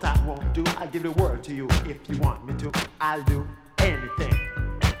world that I won't do. I'll give the world to you if you want me to. I'll do anything.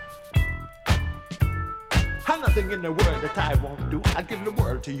 Nothing in the world that I won't do. I'll give the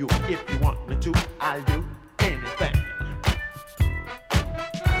world to you if you want me to. I'll do anything.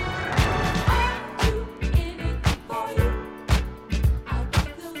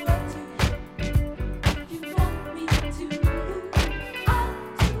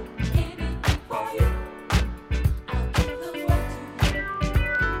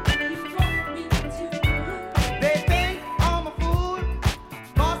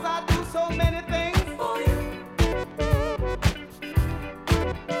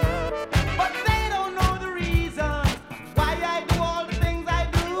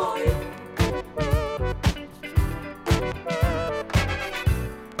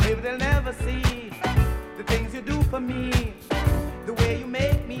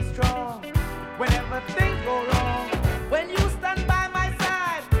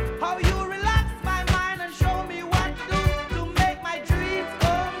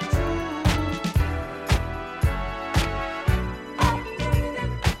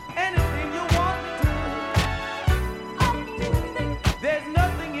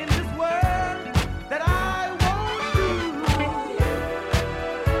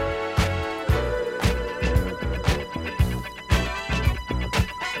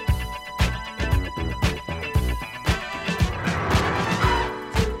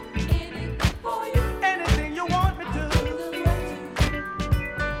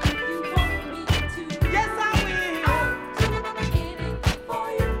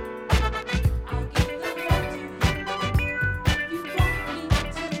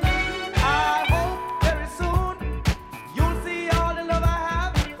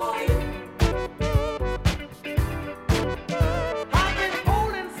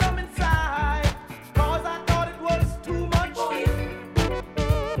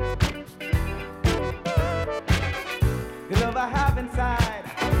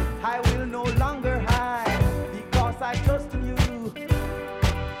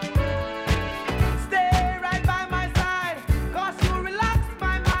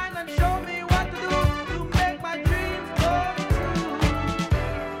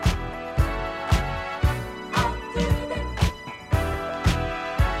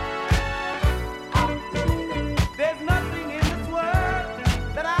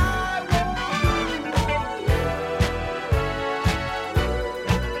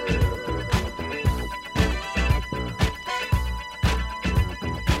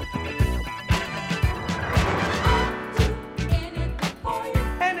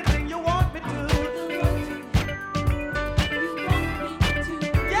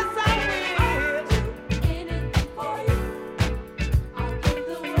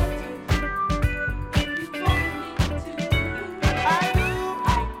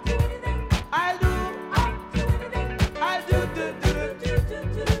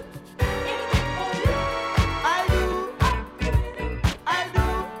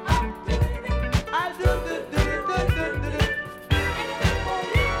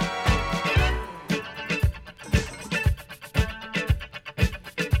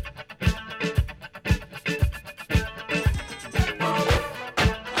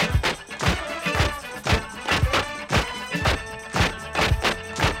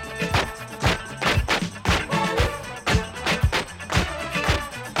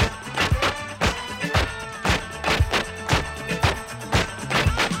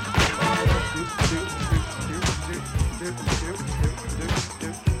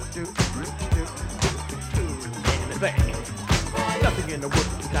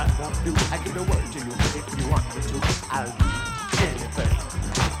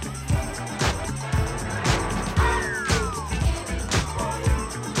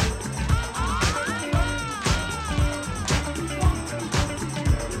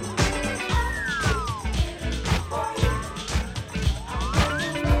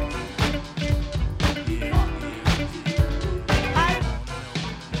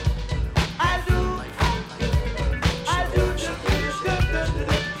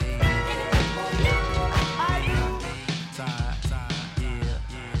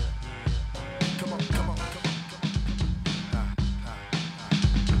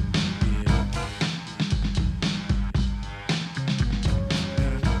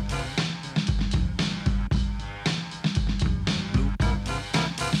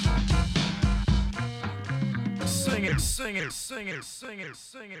 sing it, sing it, sing it, sing it,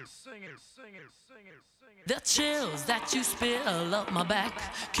 sing it, sing it, sing it, sing it. The chills that you spill up my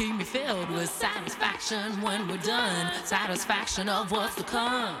back keep me filled with satisfaction when we're done. Satisfaction of what's to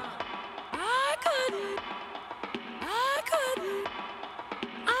come. I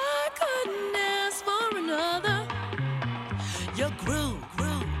couldn't ask for another. Your groove.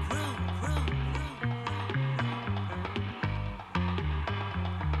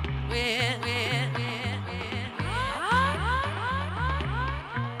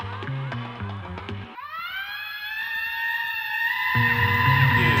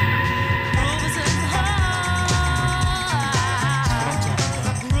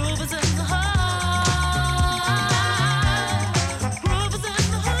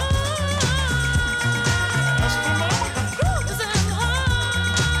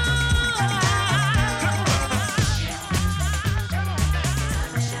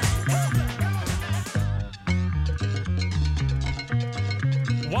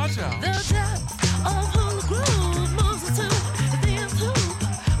 Watch out. The depth of who the groove moves us to. The end who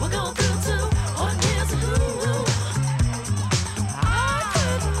we're going through to. What is who? I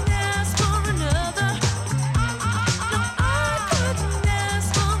couldn't ask for another. No, I couldn't ask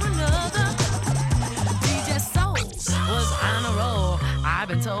for another. DJ Soul was on a roll. I've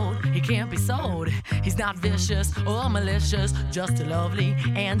been told he can't be sold. He's not vicious or malicious, just lovely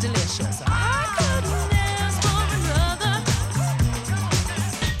and delicious. I couldn't ask for another.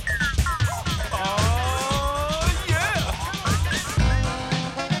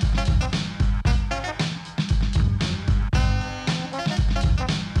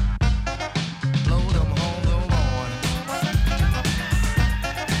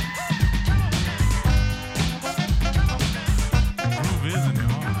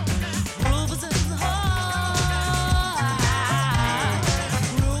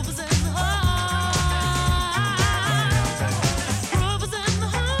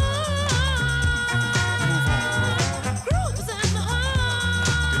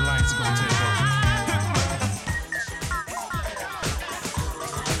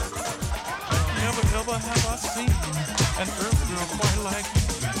 Never have I seen an earth girl quite like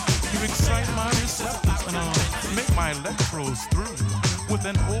you. You excite my receptors and make my electrodes through. With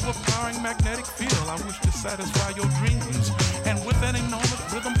an overpowering magnetic field, I wish to satisfy your dreams. And with an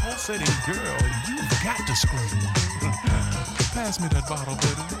enormous rhythm pulsating, girl, you've got to scream. Pass me that bottle,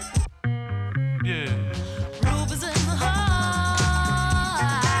 baby. Yeah. Groove is in the heart.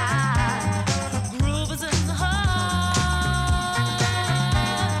 Groove is in the heart.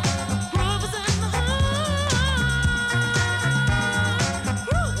 Groove is in the heart.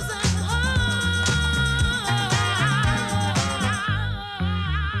 Groove is in the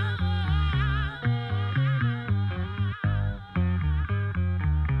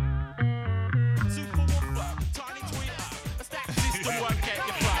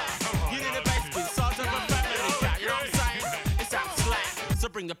So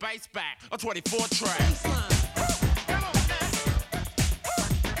bring the bass back, a 24 track.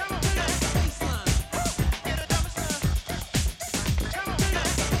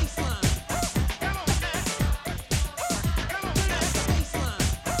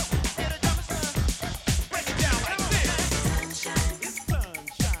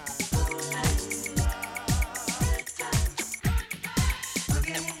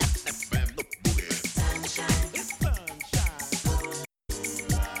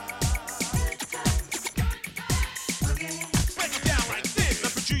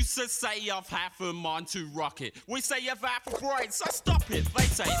 Say I've half a mind to rock it. We say you've half a brain, so stop it. They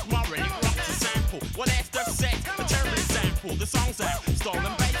say it's Murray, rocks a sample. Well, that's the set, a terrible example. The song's out,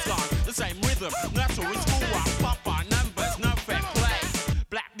 stolen bass line, the same rhythm. Nursery school one, pop by numbers, no fair play.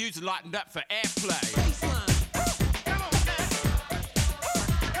 Black music lightened up for airplay.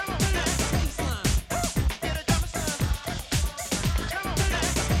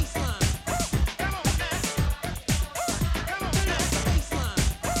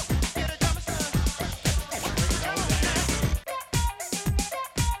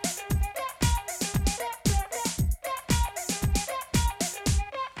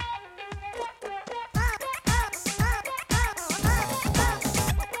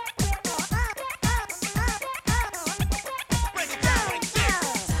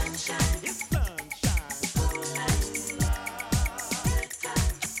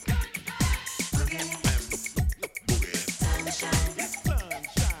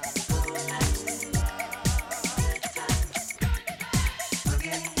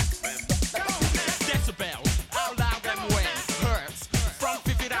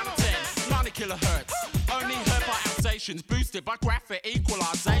 Boosted by graphic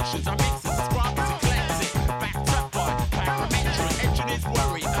equalizations. I mix it, describe as eclectic. Backed up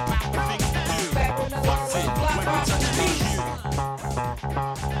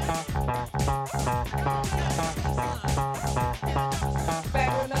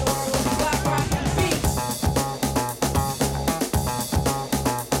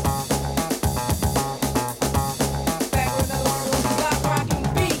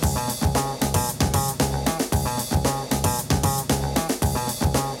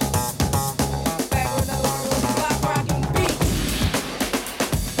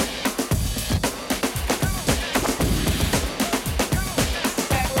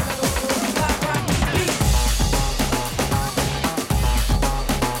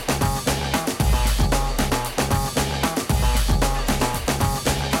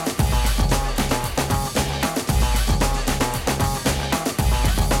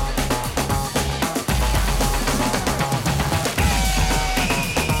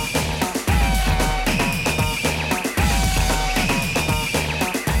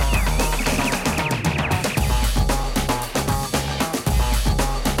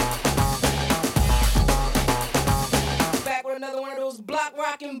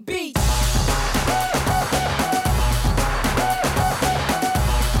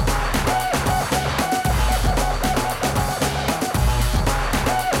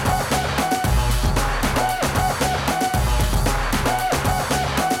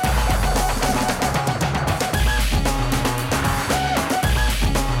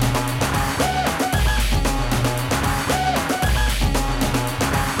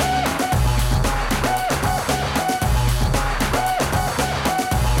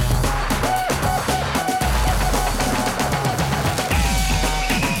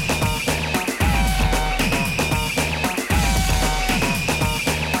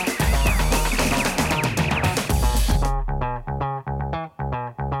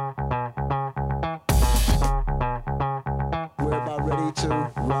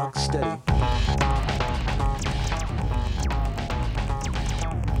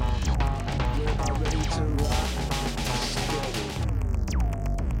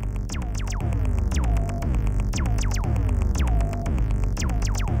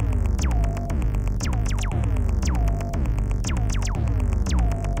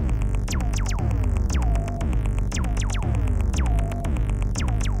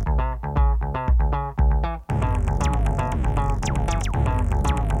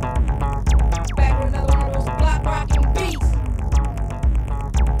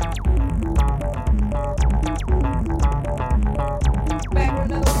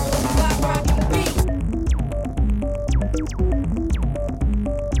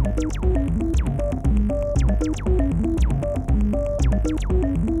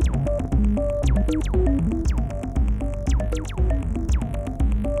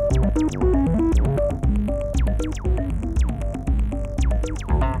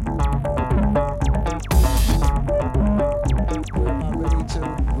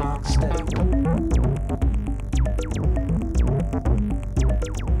smooth, rock steady.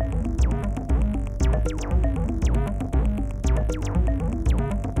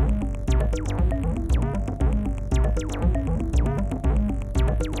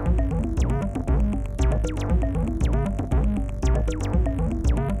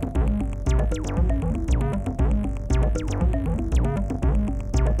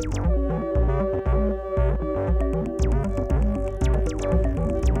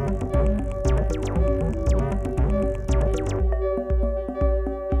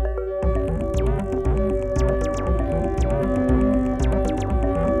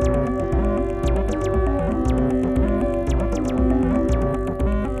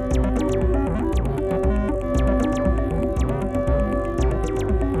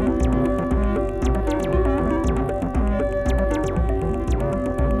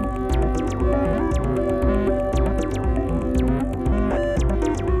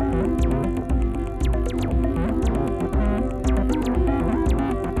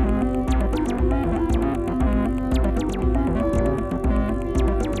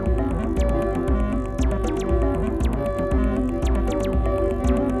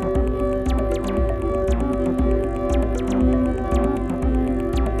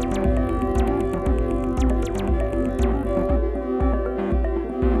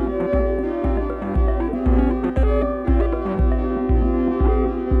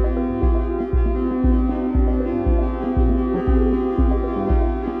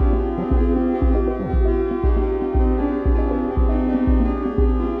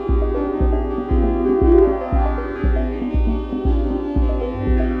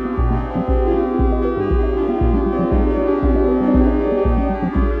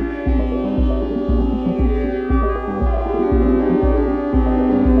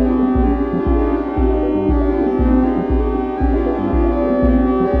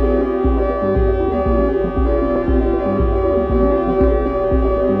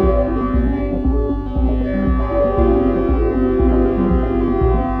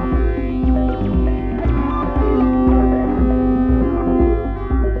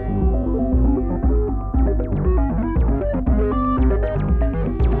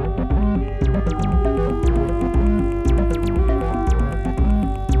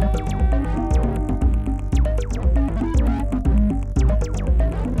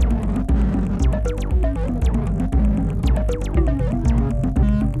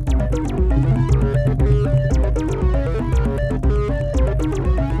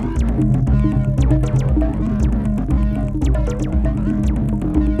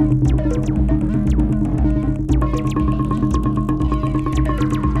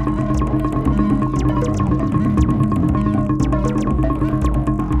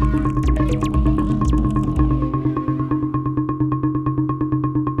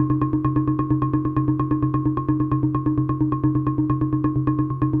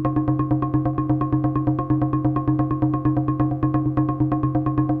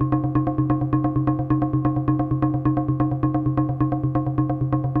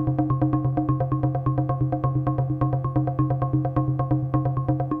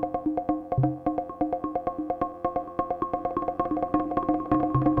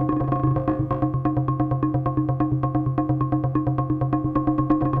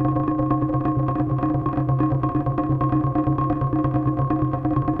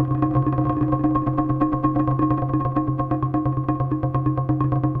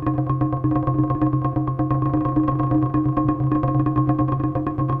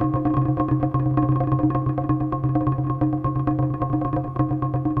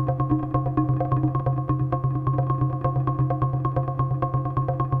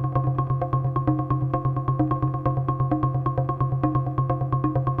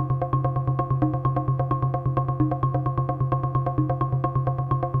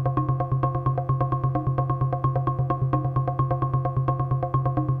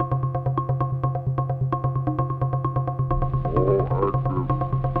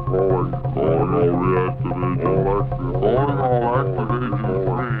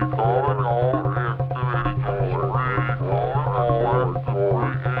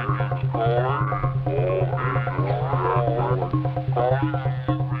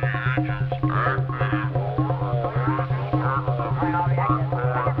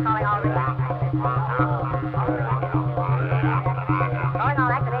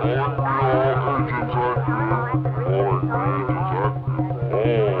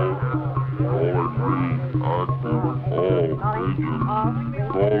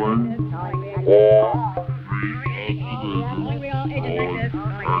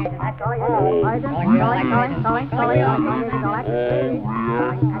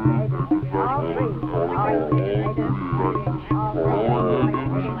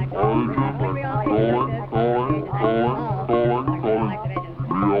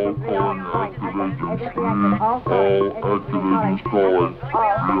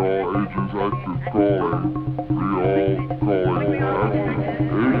 agents active calling. We all calling active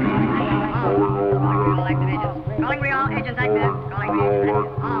agents. Calling all reactive. Calling real agents active. Calling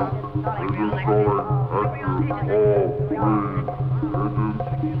Agents calling active all read. Agents calling all active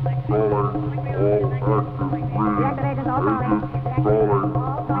read. Agents calling reactive all. Agents calling active real. Reactive agents all calling. Reactive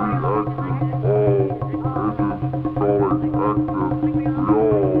agents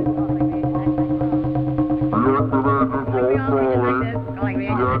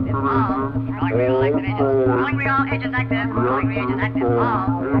all calling. Calling real agents active. Calling real agents active.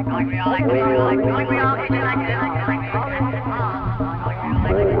 Calling real active. Calling real agents active.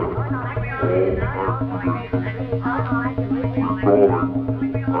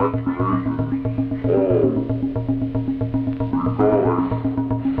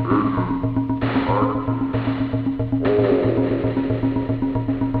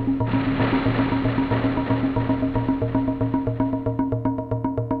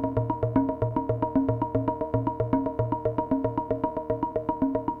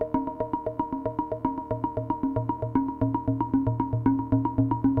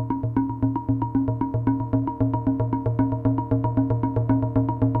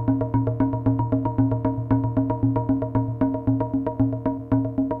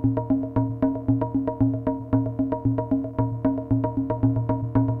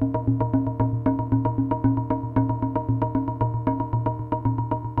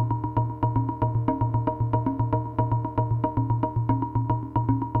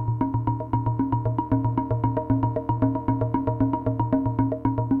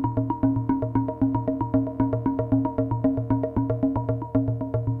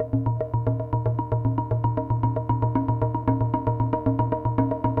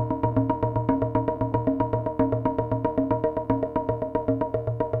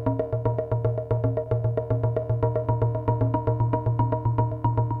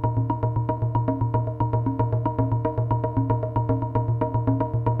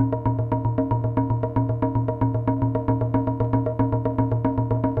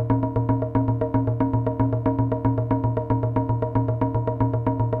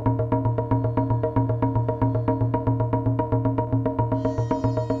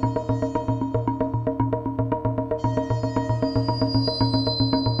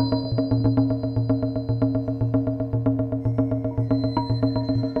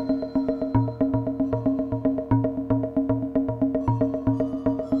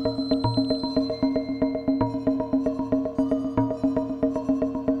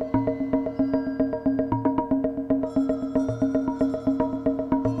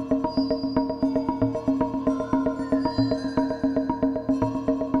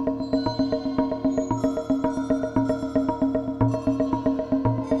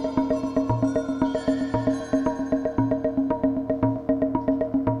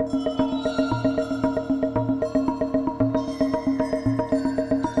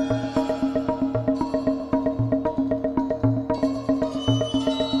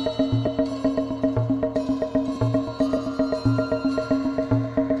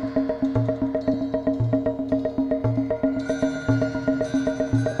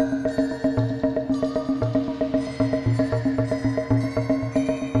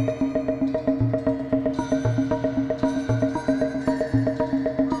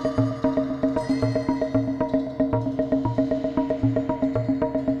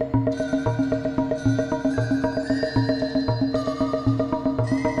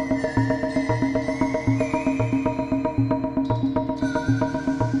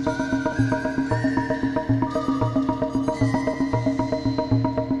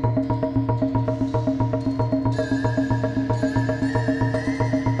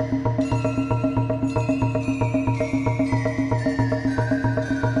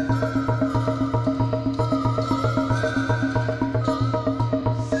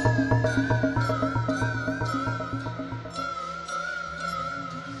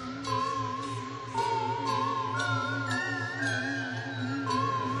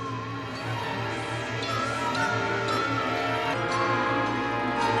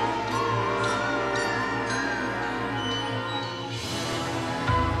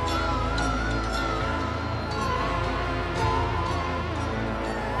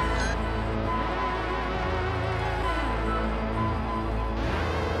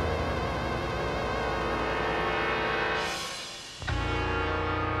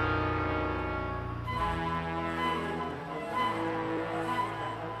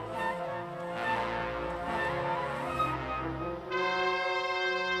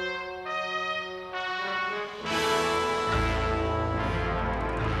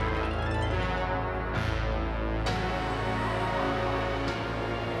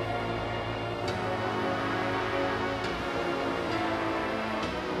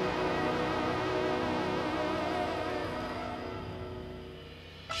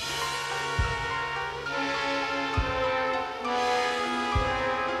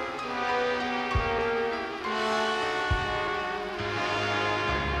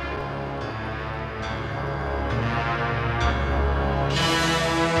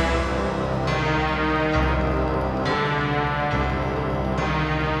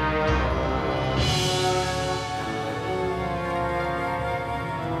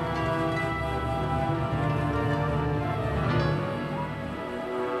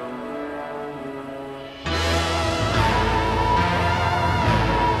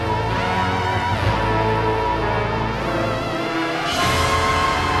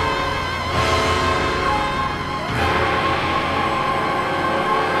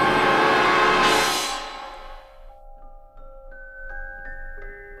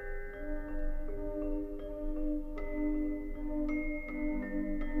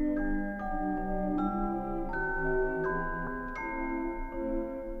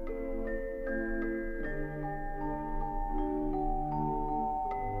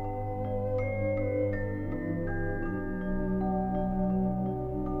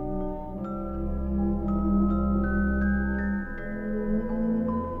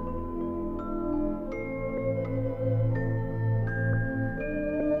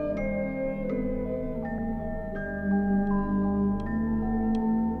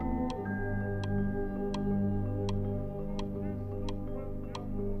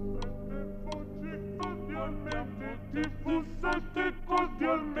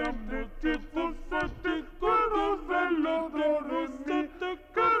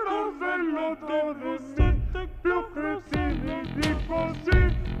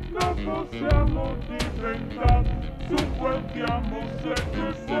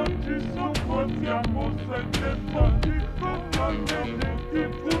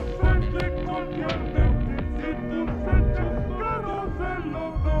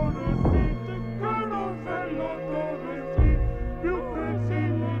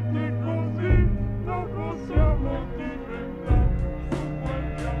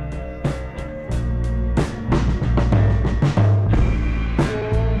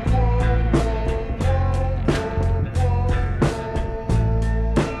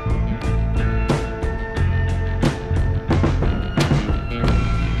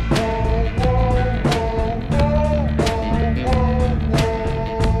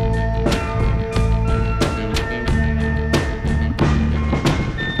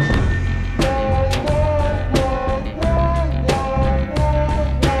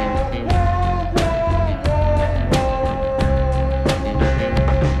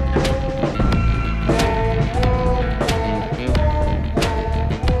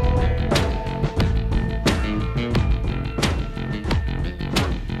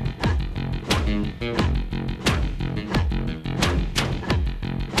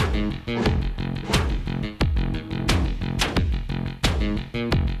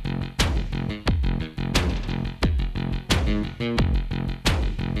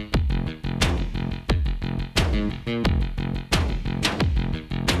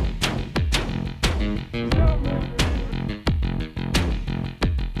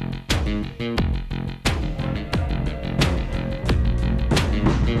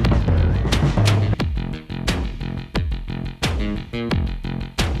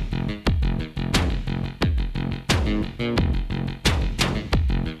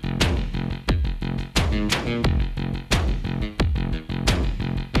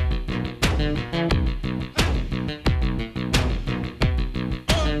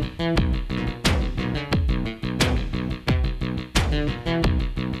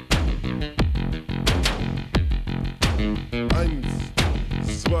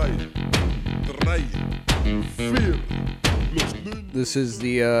 This is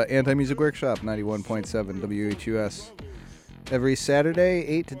the Anti-Music Workshop, 91.7 WHUS. Every Saturday,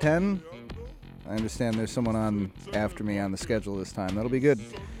 8 to 10. I understand there's someone on after me on the schedule this time. That'll be good.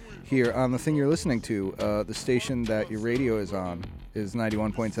 Here on the thing you're listening to, the station that your radio is on is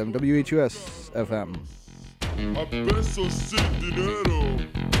 91.7 WHUS FM. A pesos sin dinero,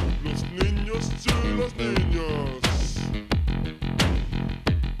 los niños y las niñas.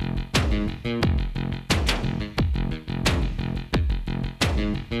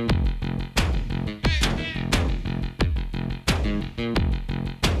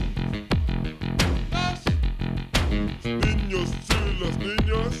 Niños y las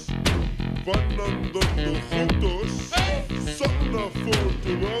niñas van andando juntos, son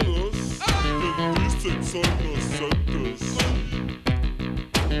afortunados, que dicen son inocentes.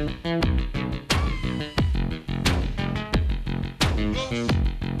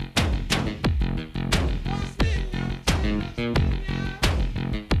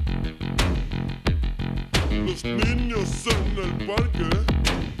 Los niños en el parque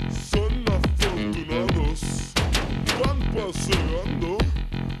son afortunados, van paseando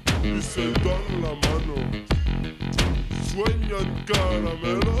y se dan la mano, sueñan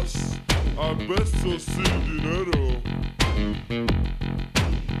caramelos a besos y dinero.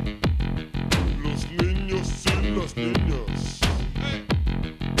 Los niños y las niñas.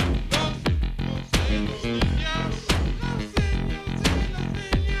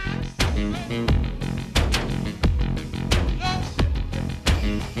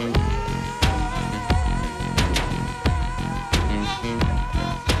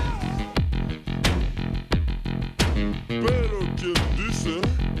 Pero quien dice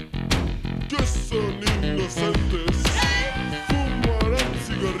que son inocentes, fumarán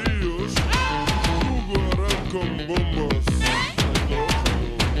cigarrillos, jugarán con bombas.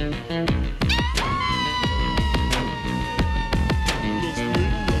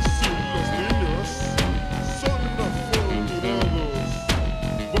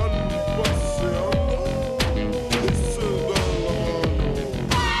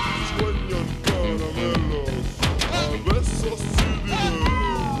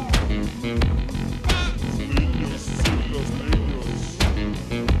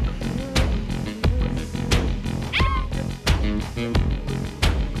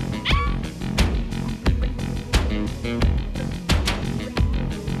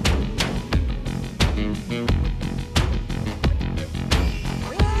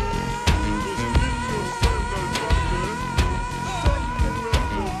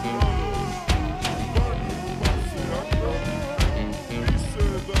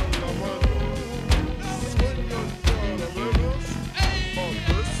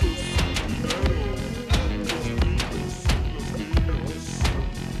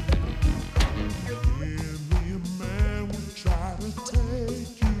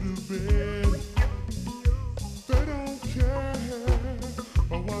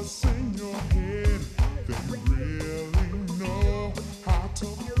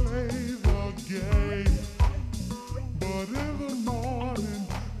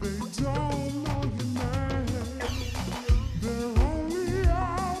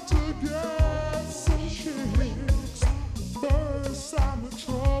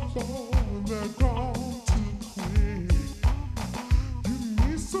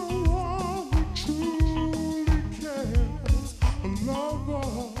 mother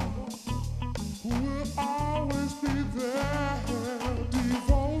will always be there.